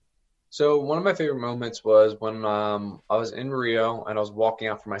 So one of my favorite moments was when I was in Rio and I was walking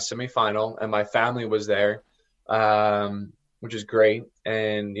out for my semifinal, and my family was there, which is great.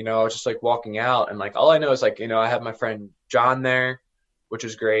 And I was just like walking out, and like all I know is like I had my friend John there, which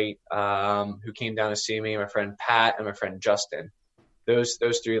was great, who came down to see me, my friend Pat and my friend Justin. Those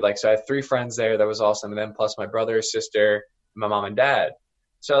three, like, so I had 3 friends there. That was awesome. And then plus my brother, sister, my mom and dad.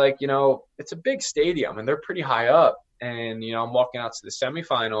 So like, it's a big stadium and they're pretty high up. And, I'm walking out to the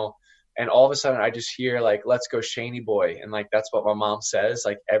semifinal, and all of a sudden I just hear like, "Let's go Shaney boy." And like, that's what my mom says,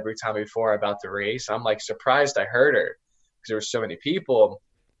 like every time before about the race. I'm like surprised I heard her because there were so many people.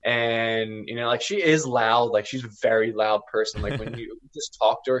 And like she is loud, like she's a very loud person. Like when you just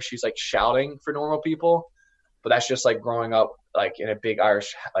talk to her, she's like shouting for normal people, but that's just like growing up like in a big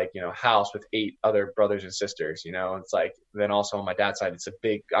Irish house with 8 other brothers and sisters. It's like, then also on my dad's side, it's a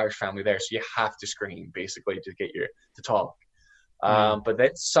big Irish family there, so you have to scream basically to get to talk. But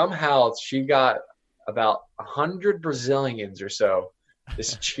then somehow she got about 100 Brazilians or so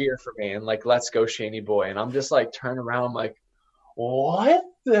this cheer for me and like, "Let's go Shaney boy." And I'm just like turning around, I'm like, what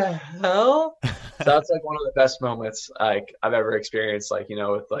the hell? So that's like one of the best moments like I've ever experienced, like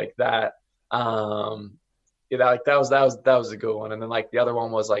with like that. Like that was a good one. And then like the other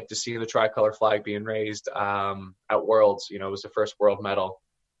one was like just seeing the tricolor flag being raised at Worlds. It was the first world medal.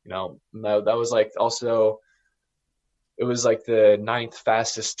 That was like also, it was like the 9th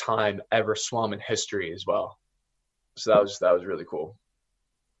fastest time ever swum in history as well. So that was really cool.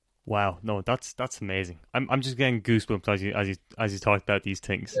 Wow, no, that's amazing. I'm just getting goosebumps as you talk about these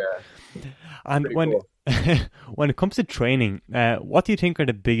things. Yeah. And cool. When it comes to training, what do you think are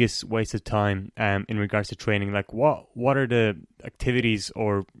the biggest waste of time in regards to training? Like what are the activities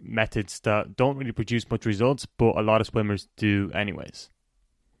or methods that don't really produce much results, but a lot of swimmers do anyways?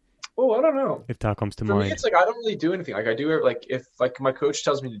 Oh, I don't know. if that comes to For me, mind. it's like I don't really do anything. Like I do like if like my coach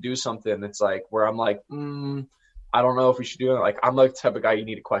tells me to do something, it's like where I'm like, I don't know if we should do it. Like I'm like the type of guy you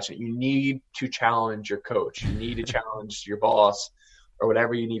need to question. You need to challenge your coach. You need to challenge your boss or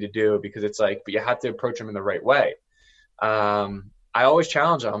whatever you need to do because it's like, but you have to approach them in the right way. I always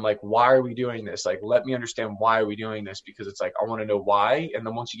challenge them. I'm like, why are we doing this? Like, let me understand why are we doing this because it's like I want to know why, and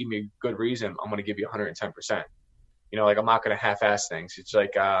then once you give me a good reason, I'm going to give you 110%. Like I'm not going to half-ass things. It's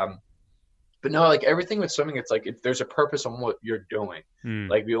like, but no, like everything with swimming, it's like there's a purpose on what you're doing.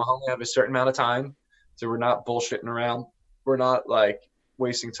 Like we only have a certain amount of time, so we're not bullshitting around. We're not like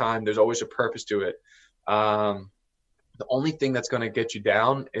wasting time. There's always a purpose to it. The only thing that's going to get you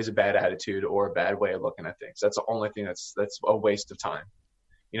down is a bad attitude or a bad way of looking at things. That's the only thing that's a waste of time.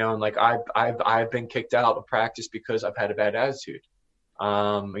 And like I've been kicked out of practice because I've had a bad attitude.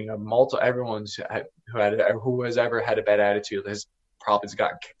 Everyone's who has ever had a bad attitude has probably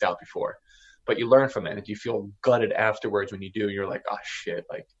gotten kicked out before. But you learn from it. If you feel gutted afterwards when you do, you're like, oh shit,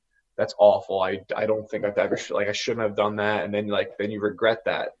 like that's awful. I don't think I've ever I shouldn't have done that. And then then you regret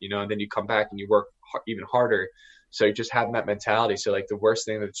that, and then you come back and you work even harder. So you just having that mentality. So like the worst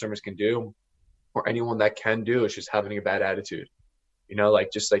thing that swimmers can do, or anyone that can do, is just having a bad attitude.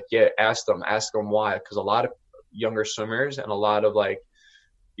 Ask them why. Because a lot of younger swimmers and a lot of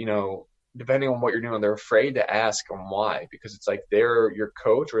depending on what you're doing, they're afraid to ask them why, because it's like they're your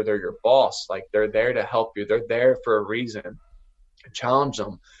coach or they're your boss. Like they're there to help you. They're there for a reason. Challenge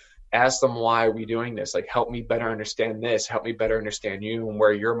them. Ask them, why are we doing this? Like, help me better understand this. Help me better understand you and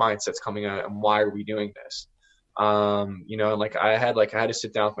where your mindset's coming out and why are we doing this? And I had to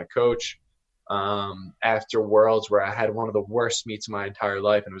sit down with my coach after Worlds, where I had one of the worst meets of my entire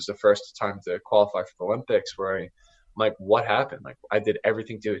life. And it was the first time to qualify for the Olympics, where I'm like, what happened? Like, I did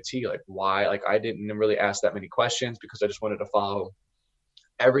everything to a T. Like, why? Like, I didn't really ask that many questions because I just wanted to follow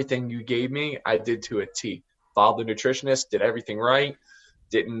everything you gave me. I did to a T. Followed the nutritionist, did everything right.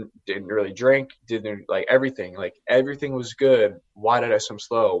 Didn't really drink. Didn't everything. Like, everything was good. Why did I swim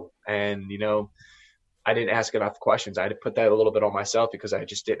slow? And I didn't ask enough questions. I had to put that a little bit on myself because I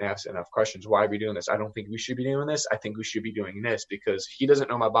just didn't ask enough questions. Why are we doing this? I don't think we should be doing this. I think we should be doing this because he doesn't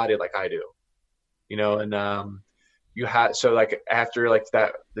know my body like I do. And after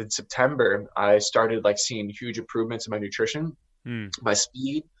that in September, I started seeing huge improvements in my nutrition, my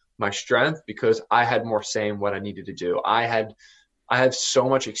speed, my strength, because I had more say in what I needed to do. I have so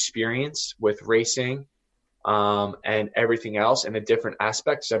much experience with racing and everything else and the different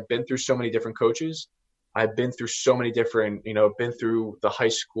aspects. I've been through so many different coaches. I've been through so many different, been through the high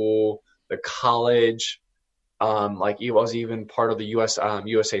school, the college. I was even part of the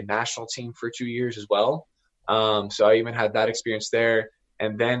USA national team for 2 years as well. So I even had that experience there.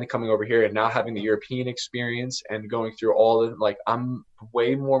 And then coming over here and now having the European experience and going through all of I'm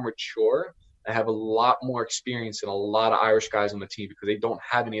way more mature. I have a lot more experience than a lot of Irish guys on the team because they don't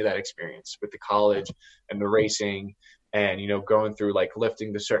have any of that experience with the college and the racing and, going through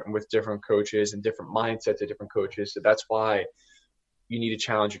lifting with different coaches and different mindsets of different coaches. So that's why you need to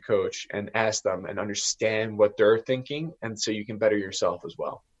challenge your coach and ask them and understand what they're thinking. And so you can better yourself as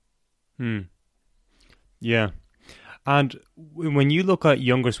well. Yeah. And when you look at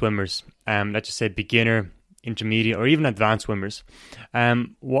younger swimmers, let's just say beginner, intermediate, or even advanced swimmers,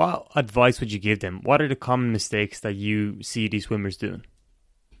 what advice would you give them? What are the common mistakes that you see these swimmers doing?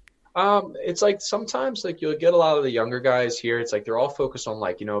 It's sometimes you'll get a lot of the younger guys here. It's they're all focused on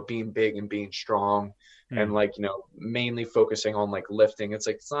being big and being strong and mainly focusing on lifting.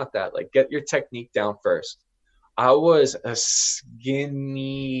 It's not that. Get your technique down first. I was a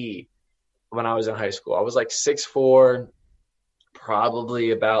skinny when I was in high school. I was 6'4",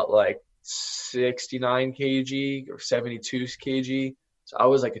 probably about 69 kg or 72 kg. So I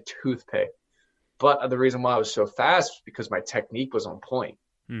was like a toothpick. But the reason why I was so fast was because my technique was on point.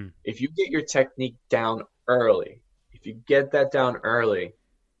 If you get your technique down early,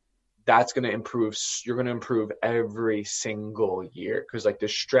 that's going to improve. You're going to improve every single year because the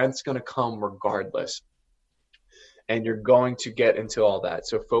strength's going to come regardless. And you're going to get into all that.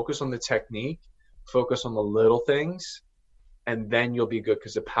 So focus on the technique, focus on the little things, and then you'll be good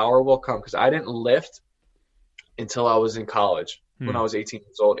because the power will come. Because I didn't lift until I was in college when I was 19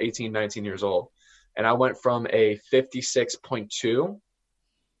 years old. And I went from a 56.2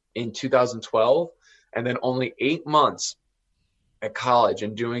 in 2012 and then only 8 months at college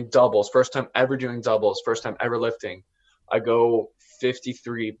and doing doubles. First time ever doing doubles, first time ever lifting. I go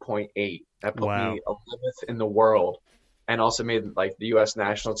 53.8. That put me 11th in the world and also made the U.S.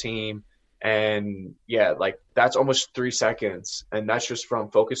 national team. And yeah, that's almost 3 seconds. And that's just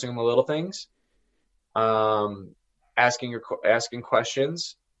from focusing on the little things, asking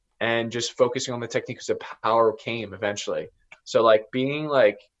questions and just focusing on the technique because the power came eventually. So like being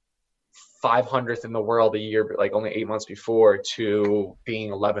like 500th in the world a year, like only 8 months before, to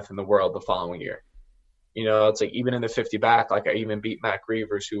being 11th in the world the following year. You know, it's like even in the 50 back, like I even beat Matt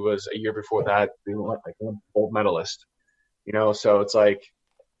Grievers, who was a year before that, like a gold medalist. You know, so it's like,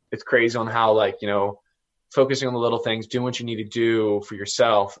 it's crazy on how, like, you know, focusing on the little things, doing what you need to do for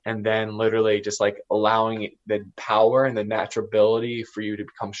yourself, and then literally just like allowing the power and the natural ability for you to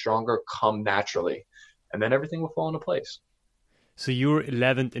become stronger come naturally. And then everything will fall into place. So you were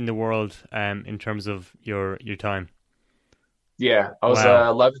 11th in the world in terms of your time. Yeah, I was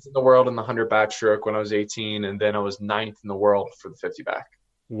Wow. 11th in the world in the 100 backstroke when I was 18, and then I was 9th in the world for the 50 back.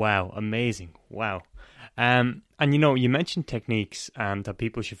 Wow, amazing. Wow. And you know, you mentioned techniques and that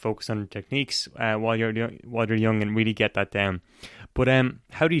people should focus on techniques while you're young and really get that down. But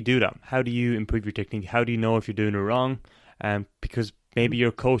how do you do that? How do you improve your technique? How do you know if you're doing it wrong? Because maybe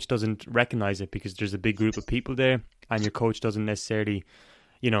your coach doesn't recognize it because there's a big group of people there, and your coach doesn't necessarily,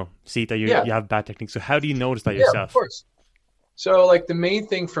 you know, see that you have bad techniques. So how do you notice that yourself? Yeah, of course. So like the main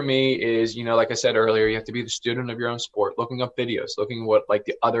thing for me is, you know, like I said earlier, you have to be the student of your own sport, looking up videos, looking what like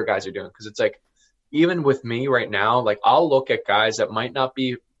the other guys are doing. Because it's like, even with me right now, like I'll look at guys that might not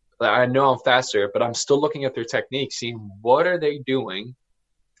be, I know I'm faster, but I'm still looking at their techniques, seeing what are they doing,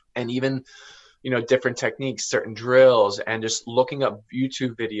 and even, you know, different techniques, certain drills, and just looking up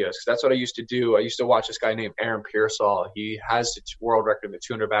YouTube videos. Cause that's what I used to do. I used to watch this guy named Aaron Pearsall. He has the world record in the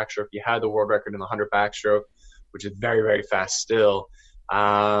 200 backstroke. He had the world record in the 100 backstroke, which is very, very fast still.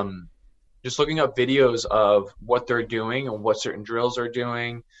 Just looking up videos of what they're doing and what certain drills are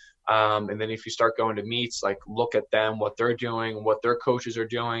doing. And then if you start going to meets, like look at them, what they're doing, what their coaches are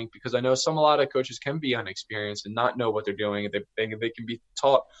doing, because I know a lot of coaches can be inexperienced and not know what they're doing. They can be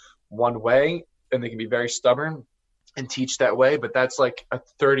taught one way and they can be very stubborn and teach that way, but that's like a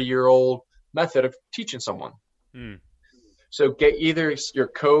 30-year-old method of teaching someone. So get either your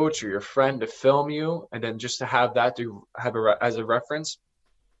coach or your friend to film you, and then just to have that to have as a reference,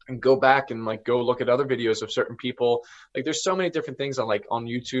 and go back and like go look at other videos of certain people. Like there's so many different things on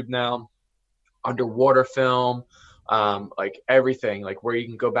YouTube now, underwater film, like everything, like where you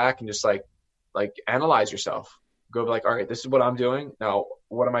can go back and just like analyze yourself. Go like, all right, this is what I'm doing. Now,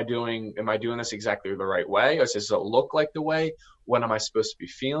 what am I doing? Am I doing this exactly the right way? Or does it look like the way? What am I supposed to be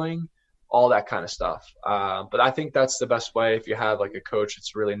feeling? All that kind of stuff. But I think that's the best way if you have like a coach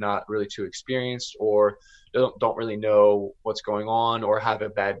that's really not really too experienced, or don't really know what's going on, or have a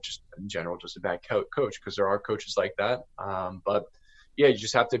bad, just in general, just a bad coach, because there are coaches like that. But yeah, you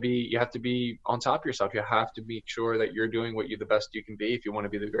just have to be on top of yourself. You have to make sure that you're doing the best you can be if you want to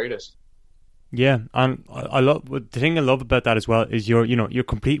be the greatest. Yeah, and I love the thing I love about that as well is you're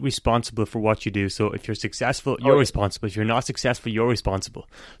completely responsible for what you do. So if you're successful, you're responsible. If you're not successful, you're responsible.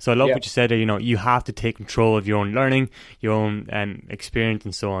 So I love what you said there. You know, you have to take control of your own learning, your own experience,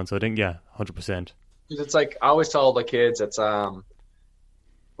 and so on. So I think 100%. It's like I always tell the kids, it's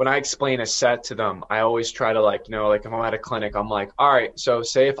when I explain a set to them, I always try to like if I'm at a clinic, I'm like, all right, so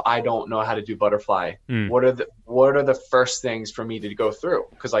say if I don't know how to do butterfly, what are the first things for me to go through?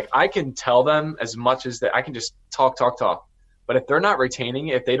 Because like I can tell them as much as that, I can just talk, but if they're not retaining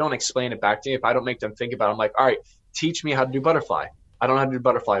it, if they don't explain it back to me, if I don't make them think about it, I'm like, all right, teach me how to do butterfly. I don't know how to do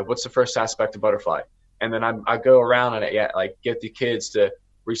butterfly. What's the first aspect of butterfly? And then I go around and get the kids to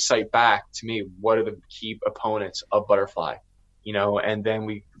recite back to me what are the key opponents of butterfly. And then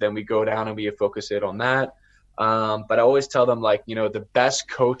we go down and we focus it on that. But I always tell them the best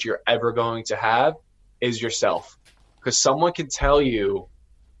coach you're ever going to have is yourself, because someone can tell you,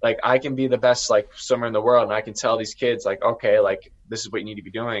 like, I can be the best swimmer in the world, and I can tell these kids okay, this is what you need to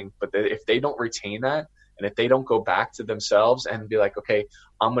be doing. But if they don't retain that, and if they don't go back to themselves and be like, okay,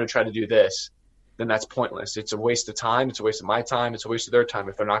 I'm going to try to do this, then that's pointless. It's a waste of time. It's a waste of my time. It's a waste of their time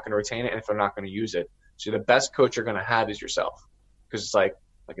if they're not going to retain it and if they're not going to use it. So the best coach you're going to have is yourself. Because it's like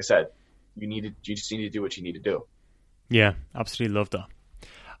I said, you just need to do what you need to do. Yeah, absolutely love that.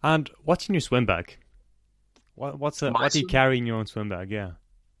 And what's in your swim bag? What do you carry in your own swim bag? Yeah.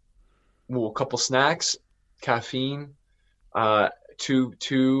 Well, a couple snacks, caffeine,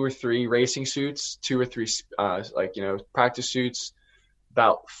 two or three racing suits, 2 or 3 practice suits,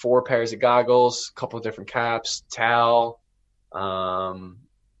 about 4 pairs of goggles, a couple of different caps, towel,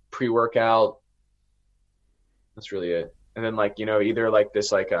 pre-workout. That's really it. And then either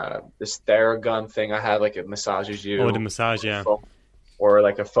this this Theragun thing I have, it massages you. Oh, the massage, yeah. Or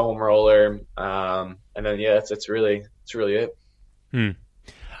a foam roller. And then that's really it.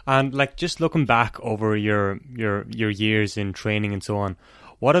 And just looking back over your years in training and so on,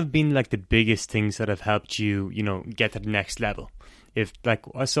 what have been like the biggest things that have helped you, you know, get to the next level? If like,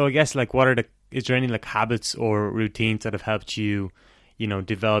 so I guess like, is there any like habits or routines that have helped you, you know,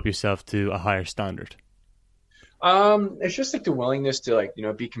 develop yourself to a higher standard? It's just like the willingness to like, you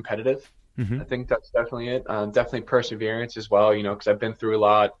know, be competitive. Mm-hmm. I think that's definitely it. Definitely perseverance as well, you know, because I've been through a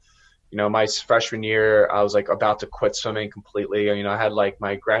lot. You know, my freshman year, I was like about to quit swimming completely. You know, I had like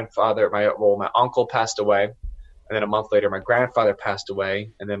my uncle passed away. And then a month later, my grandfather passed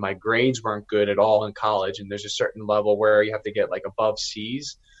away. And then my grades weren't good at all in college. And there's a certain level where you have to get like above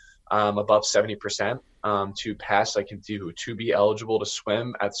C's, above 70%, to pass, like to be eligible to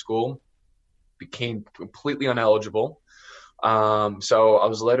swim at school. Became completely ineligible. So I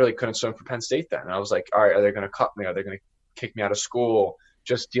was literally couldn't swim for Penn State then. And I was like, all right, are they going to cut me? Are they going to kick me out of school?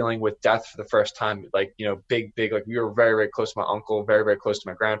 Just dealing with death for the first time, like, you know, big, like we were very, very close to my uncle, very, very close to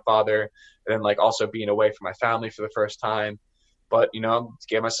my grandfather. And then like also being away from my family for the first time. But, you know,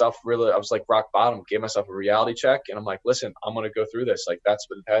 I was like rock bottom, gave myself a reality check. And I'm like, listen, I'm going to go through this. Like, that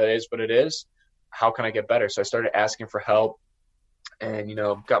is what it is. How can I get better? So I started asking for help and, you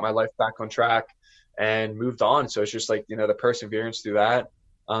know, got my life back on track and moved on. So it's just like, you know, the perseverance through that,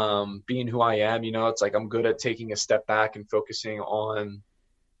 being who I am, you know, it's like I'm good at taking a step back and focusing on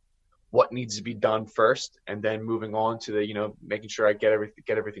what needs to be done first, and then moving on to the, you know, making sure I get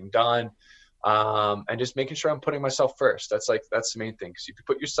everything done, and just making sure I'm putting myself first. That's the main thing. Because if you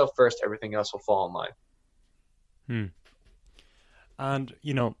put yourself first, everything else will fall in line. And,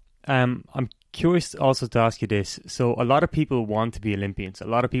 you know, I'm curious also to ask you this. So a lot of people want to be Olympians. A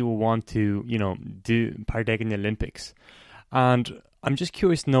lot of people want to, you know, partake in the Olympics. And I'm just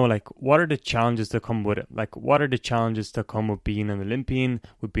curious to know, like, what are the challenges that come with it? Like, what are the challenges that come with being an Olympian,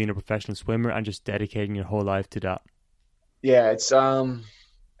 with being a professional swimmer, and just dedicating your whole life to that? Yeah, it's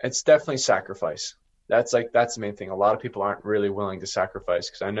definitely sacrifice. That's the main thing. A lot of people aren't really willing to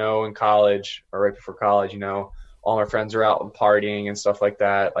sacrifice, because I know in college or right before college, you know, all my friends are out and partying and stuff like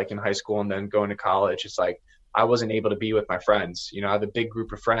that, like in high school and then going to college. It's like I wasn't able to be with my friends. You know, I have a big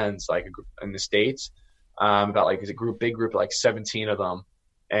group of friends, like in the States, about like big group, like 17 of them.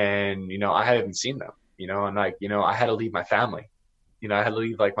 And, you know, I hadn't seen them, you know, and like, you know, I had to leave my family. You know, I had to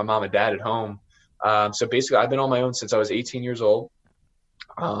leave like my mom and dad at home. So basically I've been on my own since I was 18 years old.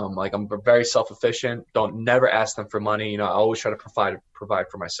 Like I'm very self-efficient, never ask them for money. You know, I always try to provide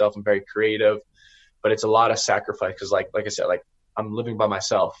for myself. I'm very creative, but it's a lot of sacrifice. Cause like I said, like I'm living by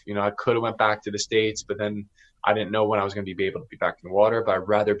myself. You know, I could have went back to the States, but then I didn't know when I was going to be able to be back in the water, but I'd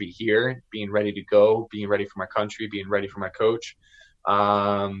rather be here, being ready to go, being ready for my country, being ready for my coach.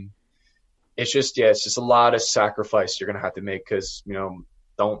 It's just a lot of sacrifice you're going to have to make. Cause, you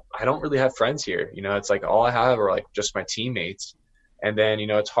know, I don't really have friends here. You know, it's like all I have are like just my teammates. And then, you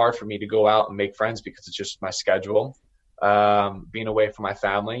know, it's hard for me to go out and make friends because it's just my schedule. Being away from my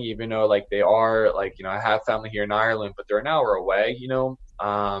family, even though like they are like, you know, I have family here in Ireland, but they're an hour away, you know.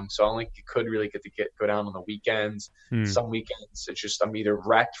 So I only could really go down on the weekends. Some weekends it's just I'm either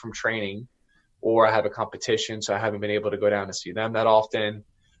wrecked from training or I have a competition, so I haven't been able to go down and see them that often.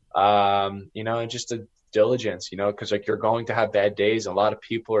 You know, and just a diligence, you know, because like you're going to have bad days. A lot of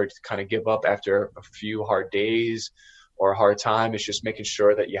people are kind of give up after a few hard days or a hard time. It's just making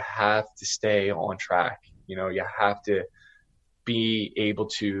sure that you have to stay on track. You know, you have to be able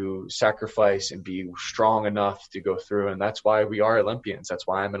to sacrifice and be strong enough to go through. And that's why we are Olympians. That's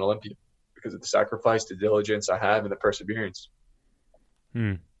why I'm an Olympian, because of the sacrifice, the diligence I have, and the perseverance.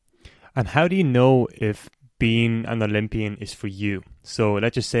 And how do you know if being an Olympian is for you? So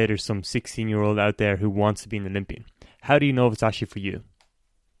let's just say there's some 16-year-old out there who wants to be an Olympian. How do you know if it's actually for you?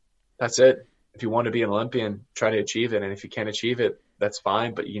 That's it. If you want to be an Olympian, try to achieve it. And if you can't achieve it, that's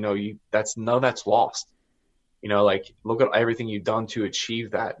fine. But, you know, that's lost. You know, like look at everything you've done to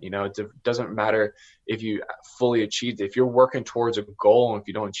achieve that. You know, it doesn't matter if you fully achieved it. If you're working towards a goal and if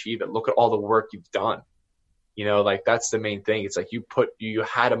you don't achieve it, look at all the work you've done. You know, like that's the main thing. It's like you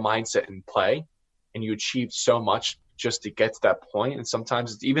had a mindset in play and you achieved so much just to get to that point. And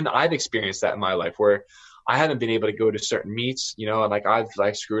sometimes even I've experienced that in my life where I haven't been able to go to certain meets, you know, and like I've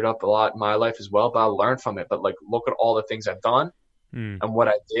like screwed up a lot in my life as well, but I learned from it. But like, look at all the things I've done and what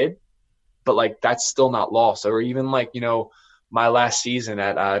I did. But like, that's still not lost. Or even like, you know, my last season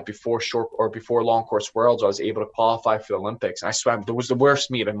at before long course worlds, I was able to qualify for the Olympics. And I swam. It was the worst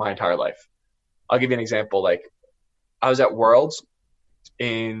meet of my entire life. I'll give you an example. Like I was at Worlds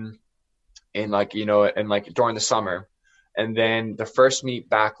in like, you know, and like during the summer. And then the first meet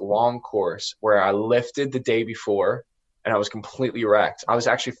back long course where I lifted the day before and I was completely wrecked. I was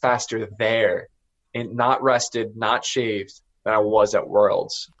actually faster there and not rested, not shaved than I was at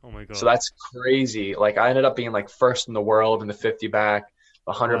Worlds. Oh my God. So that's crazy. Like I ended up being like first in the world in the 50 back.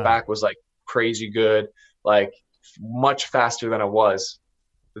 The 100 Wow. back was like crazy good, like much faster than I was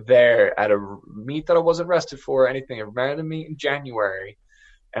there at a meet that I wasn't rested for or anything. I ran a meet in January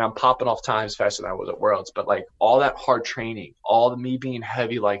and I'm popping off times faster than I was at Worlds. But like all that hard training, all the me being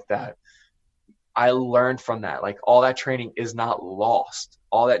heavy like that, I learned from that. Like all that training is not lost.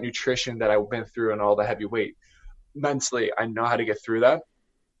 All that nutrition that I've been through and all the heavy weight, mentally, I know how to get through that.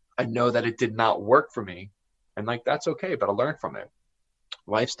 I know that it did not work for me. And like that's okay, but I learned from it.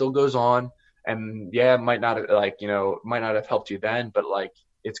 Life still goes on. And yeah, it might not like, might not have helped you then, but like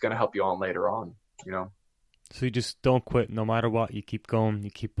it's gonna help you on later on, you know. So you just don't quit no matter what. You keep going,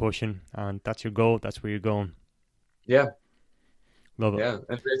 you keep pushing, and that's your goal. That's where you're going. Yeah, Love it. yeah.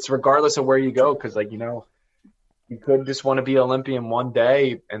 And it's regardless of where you go, because like, you could just want to be Olympian one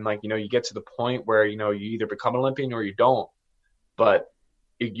day and like, you get to the point where, you either become an Olympian or you don't. But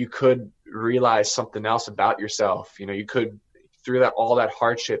you could realize something else about yourself. You could, through that all that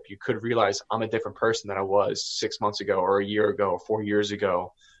hardship, you could realize I'm a different person than I was 6 months ago or a year ago or 4 years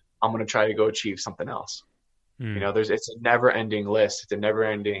ago. I'm going to try to go achieve something else. Mm. It's a never ending list. It's a never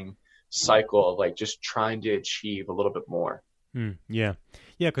ending cycle of like just trying to achieve a little bit more. Yeah,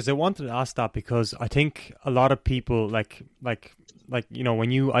 yeah. Because I wanted to ask that because I think a lot of people when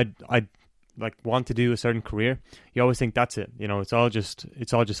I like want to do a certain career, you always think that's it. It's all just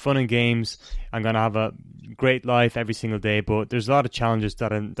fun and games. I'm gonna have a great life every single day, but there's a lot of challenges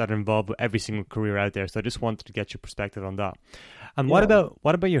that are involved with every single career out there. So I just wanted to get your perspective on that. And Yeah.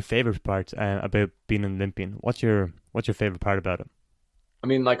 what about your favorite part about being an Olympian? What's your favorite part about it? I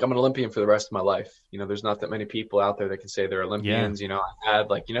mean, like I'm an Olympian for the rest of my life. There's not that many people out there that can say they're Yeah. Olympians. I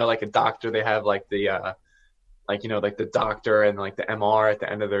had like, like a doctor, they have like the, like the doctor and like the MR at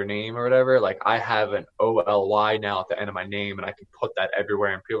the end of their name or whatever. Like I have an OLY now at the end of my name and I can put that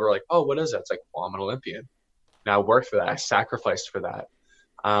everywhere. And people are like, oh, what is that? It's like, well, I'm an Olympian. And I worked for that. I sacrificed for that.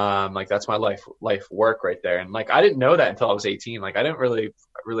 Like that's my life work right there. And like, I didn't know that until I was 18. Like I didn't really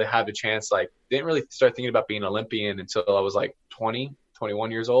have a chance. Like didn't really start thinking about being an Olympian until I was like 20,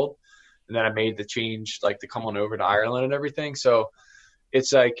 21 years old. And then I made the change, like to come on over to Ireland and everything. So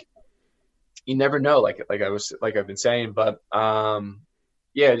it's like, you never know, like I've been saying, but,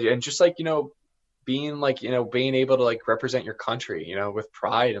 yeah. And just like, being like, being able to like represent your country, with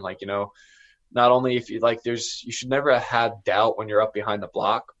pride and like, not only if you like, you should never have doubt when you're up behind the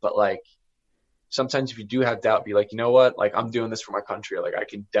block, but like sometimes if you do have doubt, be like, you know what, like I'm doing this for my country. Like I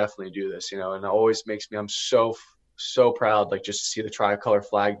can definitely do this, and it always makes me, I'm so proud, like just to see the tricolor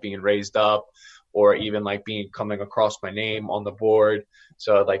flag being raised up or even like coming across my name on the board.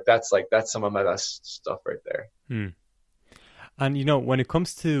 So that's some of my best stuff right there. Hmm. And when it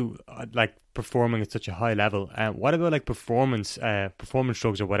comes to like performing at such a high level, what about like performance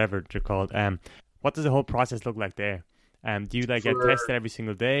drugs or whatever they're called? What does the whole process look like there? Do you like get tested every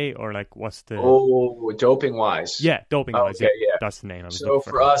single day, or like what's the? Oh, doping wise. Yeah, doping wise. Okay, yeah, yeah. That's the name I was So looking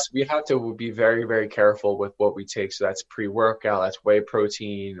for us, we have to be very, very careful with what we take. So that's pre-workout, that's whey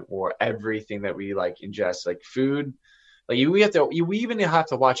protein, or everything that we like ingest, like food. Like we even have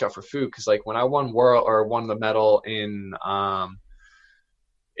to watch out for food because like when I won the medal in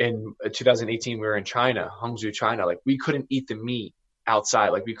 2018, we were in China, Hangzhou, China. Like we couldn't eat the meat outside.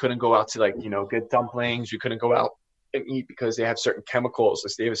 Like we couldn't go out to like get dumplings. We couldn't go out and eat because they have certain chemicals.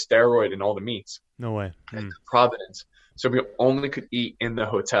 They have a steroid in all the meats. No way. Providence. So we only could eat in the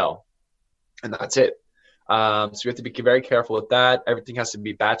hotel, and that's it. So we have to be very careful with that. Everything has to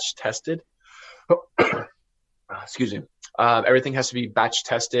be batch tested. Excuse me. Everything has to be batch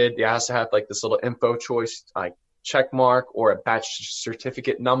tested. It has to have like this little info choice, like check mark or a batch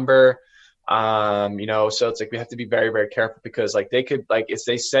certificate number. So it's like we have to be very, very careful because like they could, like if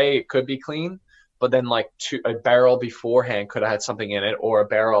they say it could be clean, but then like a barrel beforehand could have had something in it, or a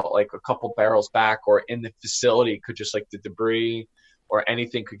barrel, like a couple barrels back or in the facility could just like the debris or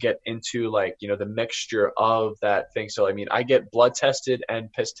anything could get into like, the mixture of that thing. So, I mean, I get blood tested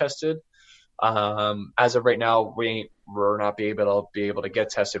and piss tested. As of right now, we're not be able to get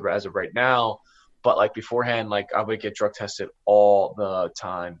tested as of right now. But like beforehand, like I would get drug tested all the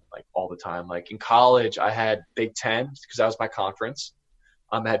time. Like in college, I had Big Ten because that was my conference.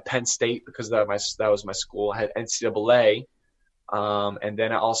 I had Penn State because that was my school. I had NCAA, and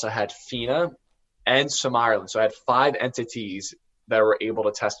then I also had FINA and some Ireland. So I had 5 entities that were able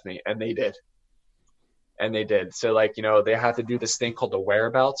to test me, and they did. So like, they have to do this thing called the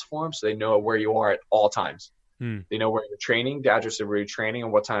whereabouts form, so they know where you are at all times. They know where you're training, the address of where you're training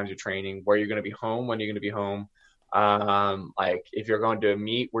and what times you're training, where you're going to be home, when you're going to be home. Like if you're going to a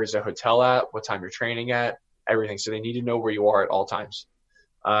meet, where's the hotel at, what time you're training at, everything. So they need to know where you are at all times.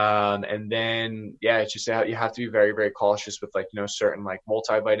 And then, yeah, it's just you have to be very, very cautious with like, certain like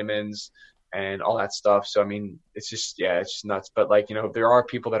multivitamins and all that stuff. So, I mean, it's just nuts. But like, there are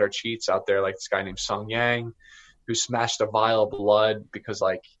people that are cheats out there, like this guy named Sung Yang, who smashed a vial of blood because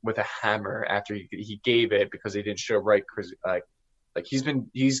like with a hammer after he gave it because he didn't show right. Like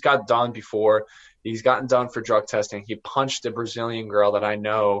he's got done before. He's gotten done for drug testing. He punched a Brazilian girl that I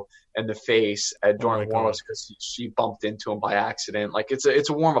know in the face during warm-ups because she bumped into him by accident. Like it's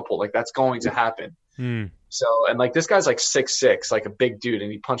a warm-up pool. Like that's going to happen. So, and like this guy's like 6'6", like a big dude,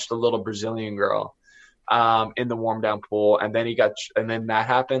 and he punched a little Brazilian girl in the warm-down pool. And then then that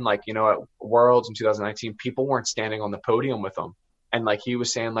happened. Like, at Worlds in 2019, people weren't standing on the podium with him. And like he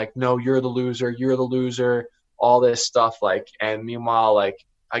was saying like, no, you're the loser, all this stuff. Like, and meanwhile, like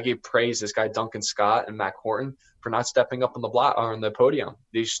I gave praise this guy Duncan Scott and Matt Horton for not stepping up on the block or on the podium.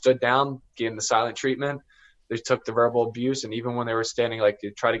 They stood down, gave him the silent treatment. They took the verbal abuse, and even when they were standing like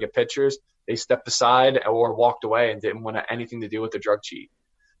to try to get pictures, they stepped aside or walked away and didn't want anything to do with the drug cheat.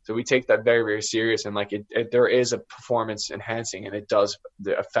 So we take that very, very serious, and like there is a performance enhancing, and it does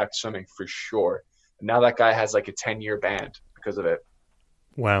affect swimming for sure. And now that guy has like a 10-year ban because of it.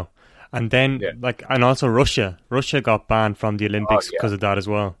 Wow. And then, and also Russia got banned from the Olympics because of that as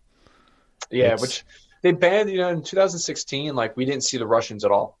well. Yeah, which they banned, in 2016, like we didn't see the Russians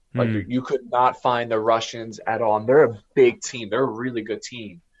at all. Like you could not find the Russians at all. And they're a big team. They're a really good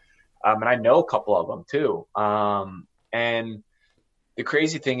team. And I know a couple of them too. And the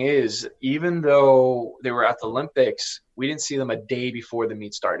crazy thing is, even though they were at the Olympics, we didn't see them a day before the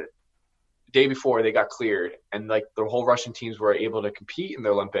meet started. The day before they got cleared, and like the whole Russian teams were able to compete in the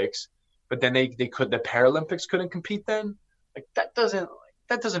Olympics. But then the Paralympics couldn't compete then. Like that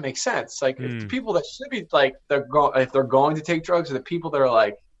doesn't make sense. Like if the people that should be like if they're going to take drugs are the people that are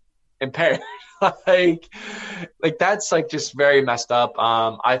like impaired. like that's like just very messed up.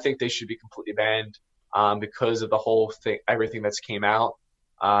 I think they should be completely banned because of the whole thing, everything that's came out.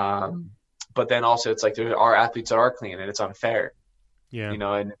 But then also it's like there are athletes that are clean, and it's unfair. Yeah.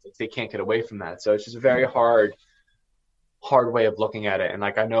 And they can't get away from that. So it's just a very hard way of looking at it. And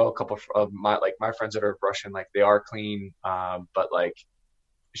like I know a couple of my friends that are Russian, like they are clean, but like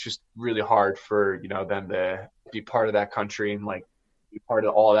it's just really hard for them to be part of that country and like be part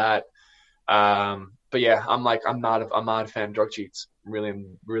of all that. But yeah, I'm not a fan of drug cheats. Really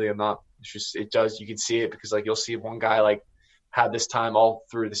I'm not. It's just you can see it because like you'll see one guy like have this time all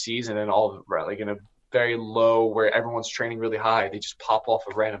through the season, and all like in a very low where everyone's training really high, they just pop off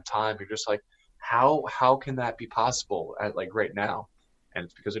a random time. You're just like, how can that be possible at like right now? And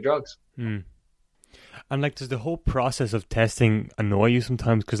it's because of drugs. And like, does the whole process of testing annoy you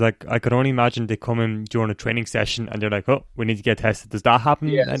sometimes? Because like I could only imagine they come in during a training session and they're like, oh, we need to get tested. Does that happen?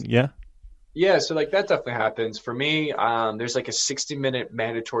 Yes. Yeah. So like that definitely happens for me. There's like a 60-minute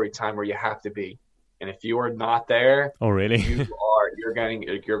mandatory time where you have to be, and if you are not there, oh really? you're getting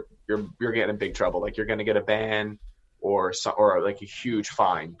in big trouble. Like you're going to get a ban or like a huge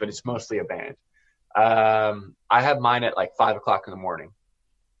fine, but it's mostly a ban. I have mine at like 5 o'clock in the morning.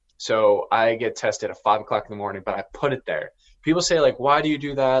 So I get tested at 5 o'clock in the morning, but I put it there. People say like, why do you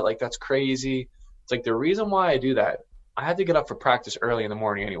do that? Like, that's crazy. It's like the reason why I do that, I have to get up for practice early in the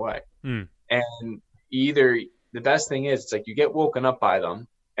morning anyway. And either the best thing is it's like you get woken up by them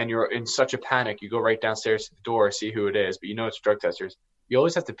and you're in such a panic. You go right downstairs to the door, see who it is, but it's drug testers. You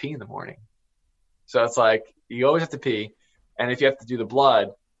always have to pee in the morning. So it's like you always have to pee. And if you have to do the blood,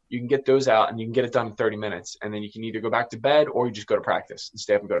 you can get those out and you can get it done in 30 minutes. And then you can either go back to bed or you just go to practice and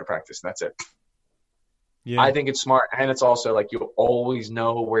stay up and go to practice. And that's it. Yeah. I think it's smart. And it's also like you'll always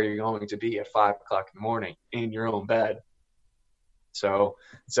know where you're going to be at 5 o'clock in the morning in your own bed. So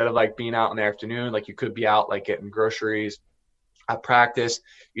instead of like being out in the afternoon, like you could be out like getting groceries at practice,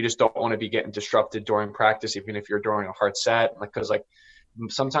 you just don't want to be getting disrupted during practice, even if you're during a hard set. Like, cause like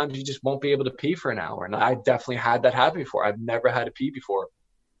sometimes you just won't be able to pee for an hour. And I definitely had that happen before. I've never had to pee before.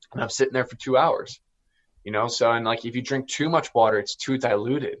 And I'm sitting there for 2 hours, so, and like, if you drink too much water, it's too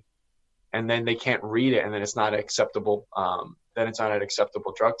diluted and then they can't read it. And then it's not acceptable. Then it's not an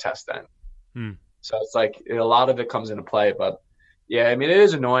acceptable drug test then. So it's like a lot of it comes into play, but yeah, I mean, it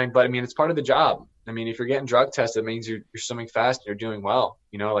is annoying, but I mean, it's part of the job. I mean, if you're getting drug tested, it means you're swimming fast and you're doing well,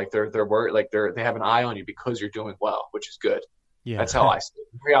 like they're worried, like they have an eye on you because you're doing well, which is good. Yeah, that's how I see it.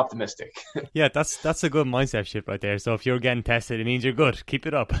 Very optimistic. Yeah, that's a good mindset shift right there. So if you're getting tested, it means you're good. Keep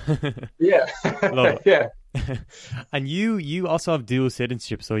it up. Yeah. Love it. Yeah. And you also have dual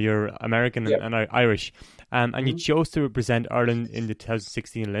citizenship, so you're American Yep. and Irish, and you Mhm. chose to represent Ireland in the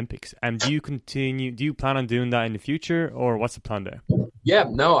 2016 Olympics. Do you plan on doing that in the future, or what's the plan there? Yeah,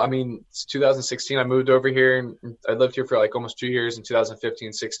 no, I mean, it's 2016. I moved over here and I lived here for like almost 2 years in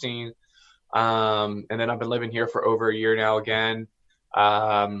 2015, 16. And then I've been living here for over a year now again.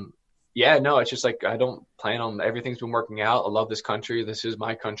 Um, yeah, no, it's just like I don't plan on everything's been working out. I love this country. This is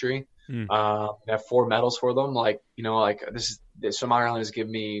my country. Mm. I have 4 medals for them. Like, like Swim Ireland has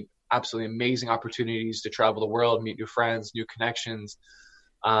given me absolutely amazing opportunities to travel the world, meet new friends, new connections.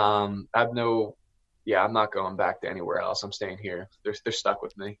 I have no, yeah, I'm not going back to anywhere else. I'm staying here. They're stuck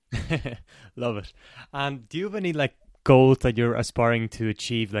with me. Love it. And do you have any like goals that you're aspiring to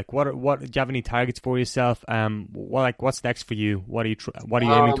achieve? Like, what do you have any targets for yourself? What's next for you? What are you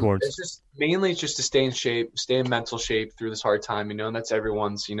aiming towards? It's just mainly just to stay in shape, stay in mental shape through this hard time, and that's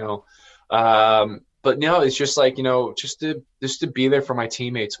everyone's, but no, it's just like, just to be there for my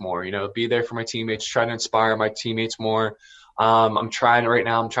teammates more, be there for my teammates, try to inspire my teammates more. I'm trying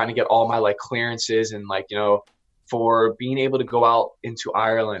to get all my like clearances and like, for being able to go out into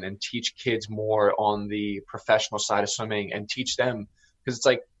Ireland and teach kids more on the professional side of swimming and teach them, because it's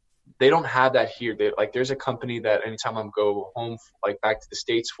like they don't have that here. There's a company that anytime I'm go home, like back to the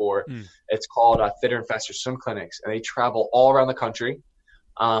States for, Mm. it's called Fitter and Faster Swim Clinics, and they travel all around the country,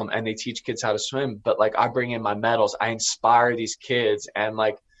 and they teach kids how to swim. But like I bring in my medals, I inspire these kids, and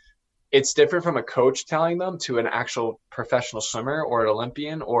like it's different from a coach telling them to an actual professional swimmer or an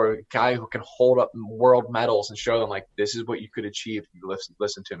Olympian or a guy who can hold up world medals and show them like this is what you could achieve if you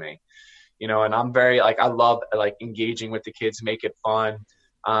listen to me. And I'm very like I love like engaging with the kids, make it fun.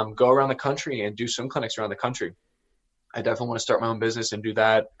 Go around the country and do swim clinics around the country. I definitely want to start my own business and do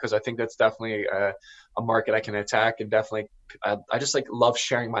that because I think that's definitely a market I can attack, and definitely I just like love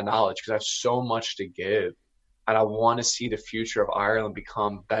sharing my knowledge because I have so much to give, and I want to see the future of Ireland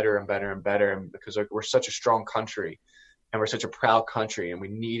become better and better and better, and because like, we're such a strong country and we're such a proud country, and we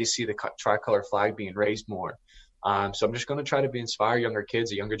need to see the tricolor flag being raised more. So I'm just going to try to inspire younger kids,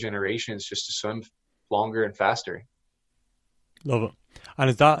 the younger generations, just to swim longer and faster. Love it. And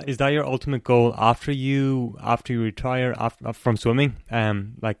is that your ultimate goal after you retire from swimming?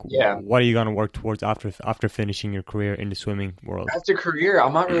 Yeah. What are you going to work towards after finishing your career in the swimming world? After career,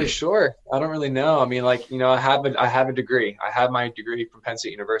 I'm not really sure. I don't really know. I mean, like, I have a degree. I have my degree from Penn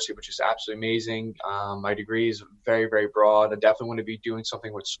State University, which is absolutely amazing. My degree is very, very broad. I definitely want to be doing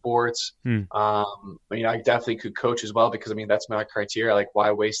something with sports. Hmm. I definitely could coach as well because, I mean, that's my criteria. Like,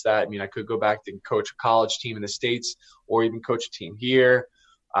 why waste that? I mean, I could go back and coach a college team in the States or even coach a team here.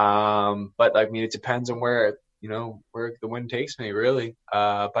 But I mean, it depends on where the wind takes me, really.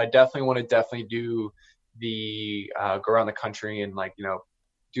 But I definitely want to do the go around the country and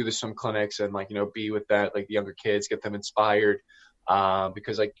do the swim clinics and be with that like the younger kids, get them inspired,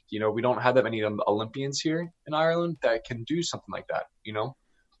 because we don't have that many Olympians here in Ireland that can do something like that,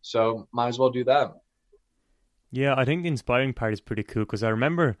 so might as well do that. Yeah, I think the inspiring part is pretty cool because I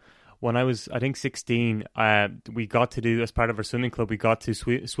remember when I was, I think, 16, we got to do, as part of our swimming club, we got to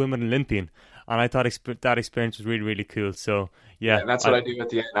swim with an Olympian. And I thought that experience was really, really cool. So, yeah. And that's what I do at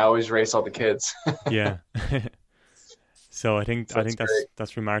the end. I always race all the kids. Yeah. So I think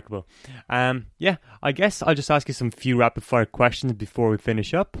that's remarkable. Yeah, I guess I'll just ask you some few rapid fire questions before we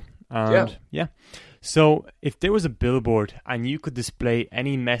finish up. And yeah. So if there was a billboard and you could display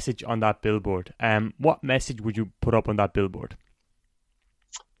any message on that billboard, what message would you put up on that billboard?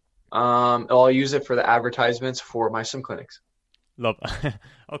 I'll use it for the advertisements for my swim clinics. Love.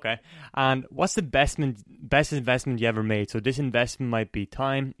 Okay. And what's the best investment you ever made? So this investment might be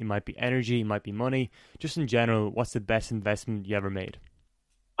time, it might be energy, it might be money. Just in general, what's the best investment you ever made?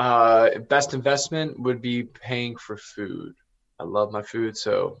 Best investment would be paying for food. I love my food,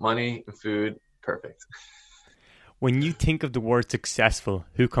 so money and food, perfect. When you think of the word successful,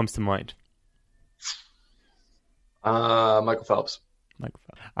 who comes to mind? Michael Phelps.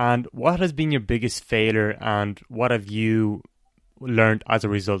 And what has been your biggest failure, and what have you learned as a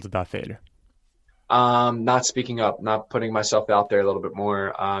result of that failure? Not speaking up, not putting myself out there a little bit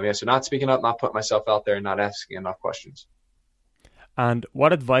more. So not speaking up, not putting myself out there, and not asking enough questions. And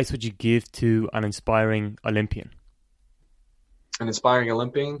what advice would you give to an inspiring Olympian? An inspiring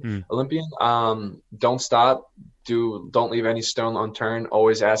Olympian, don't stop. Don't leave any stone unturned.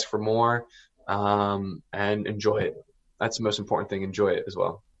 Always ask for more, and enjoy it. That's the most important thing. Enjoy it as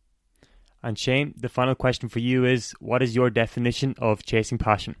well. And Shane, the final question for you is, what is your definition of chasing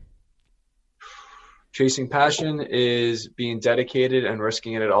passion? Chasing passion is being dedicated and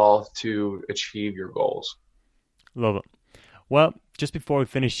risking it all to achieve your goals. Love it. Well, just before we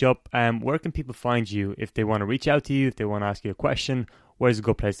finish up, where can people find you if they want to reach out to you, if they want to ask you a question? Where's a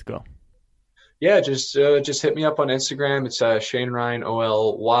good place to go? Yeah, just hit me up on Instagram. It's Shane Ryan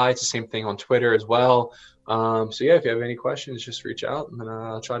OLY. It's the same thing on Twitter as well. So yeah, if you have any questions, just reach out, and then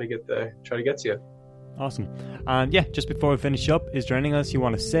I'll try to get to you. Awesome. And yeah, just before we finish up, is there anything else you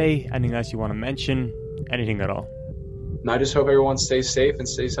want to say? Anything else you want to mention? Anything at all? And I just hope everyone stays safe and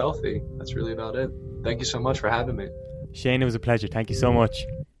stays healthy. That's really about it. Thank you so much for having me. Shane, it was a pleasure. Thank you so much.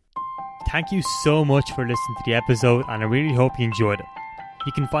 Thank you so much for listening to the episode, and I really hope you enjoyed it.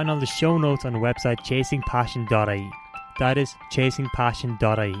 You can find all the show notes on the website chasingpassion.ie. That is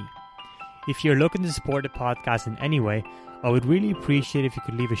chasingpassion.ie. If you're looking to support the podcast in any way, I would really appreciate if you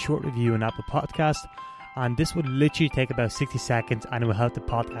could leave a short review on Apple Podcasts, and this would literally take about 60 seconds and it will help the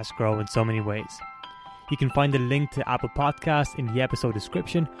podcast grow in so many ways. You can find the link to Apple Podcasts in the episode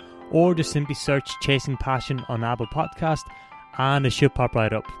description, or just simply search Chasing Passion on Apple Podcast and it should pop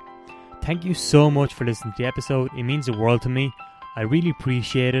right up. Thank you so much for listening to the episode. It means the world to me. I really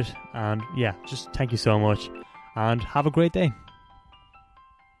appreciate it, and yeah, just thank you so much and have a great day.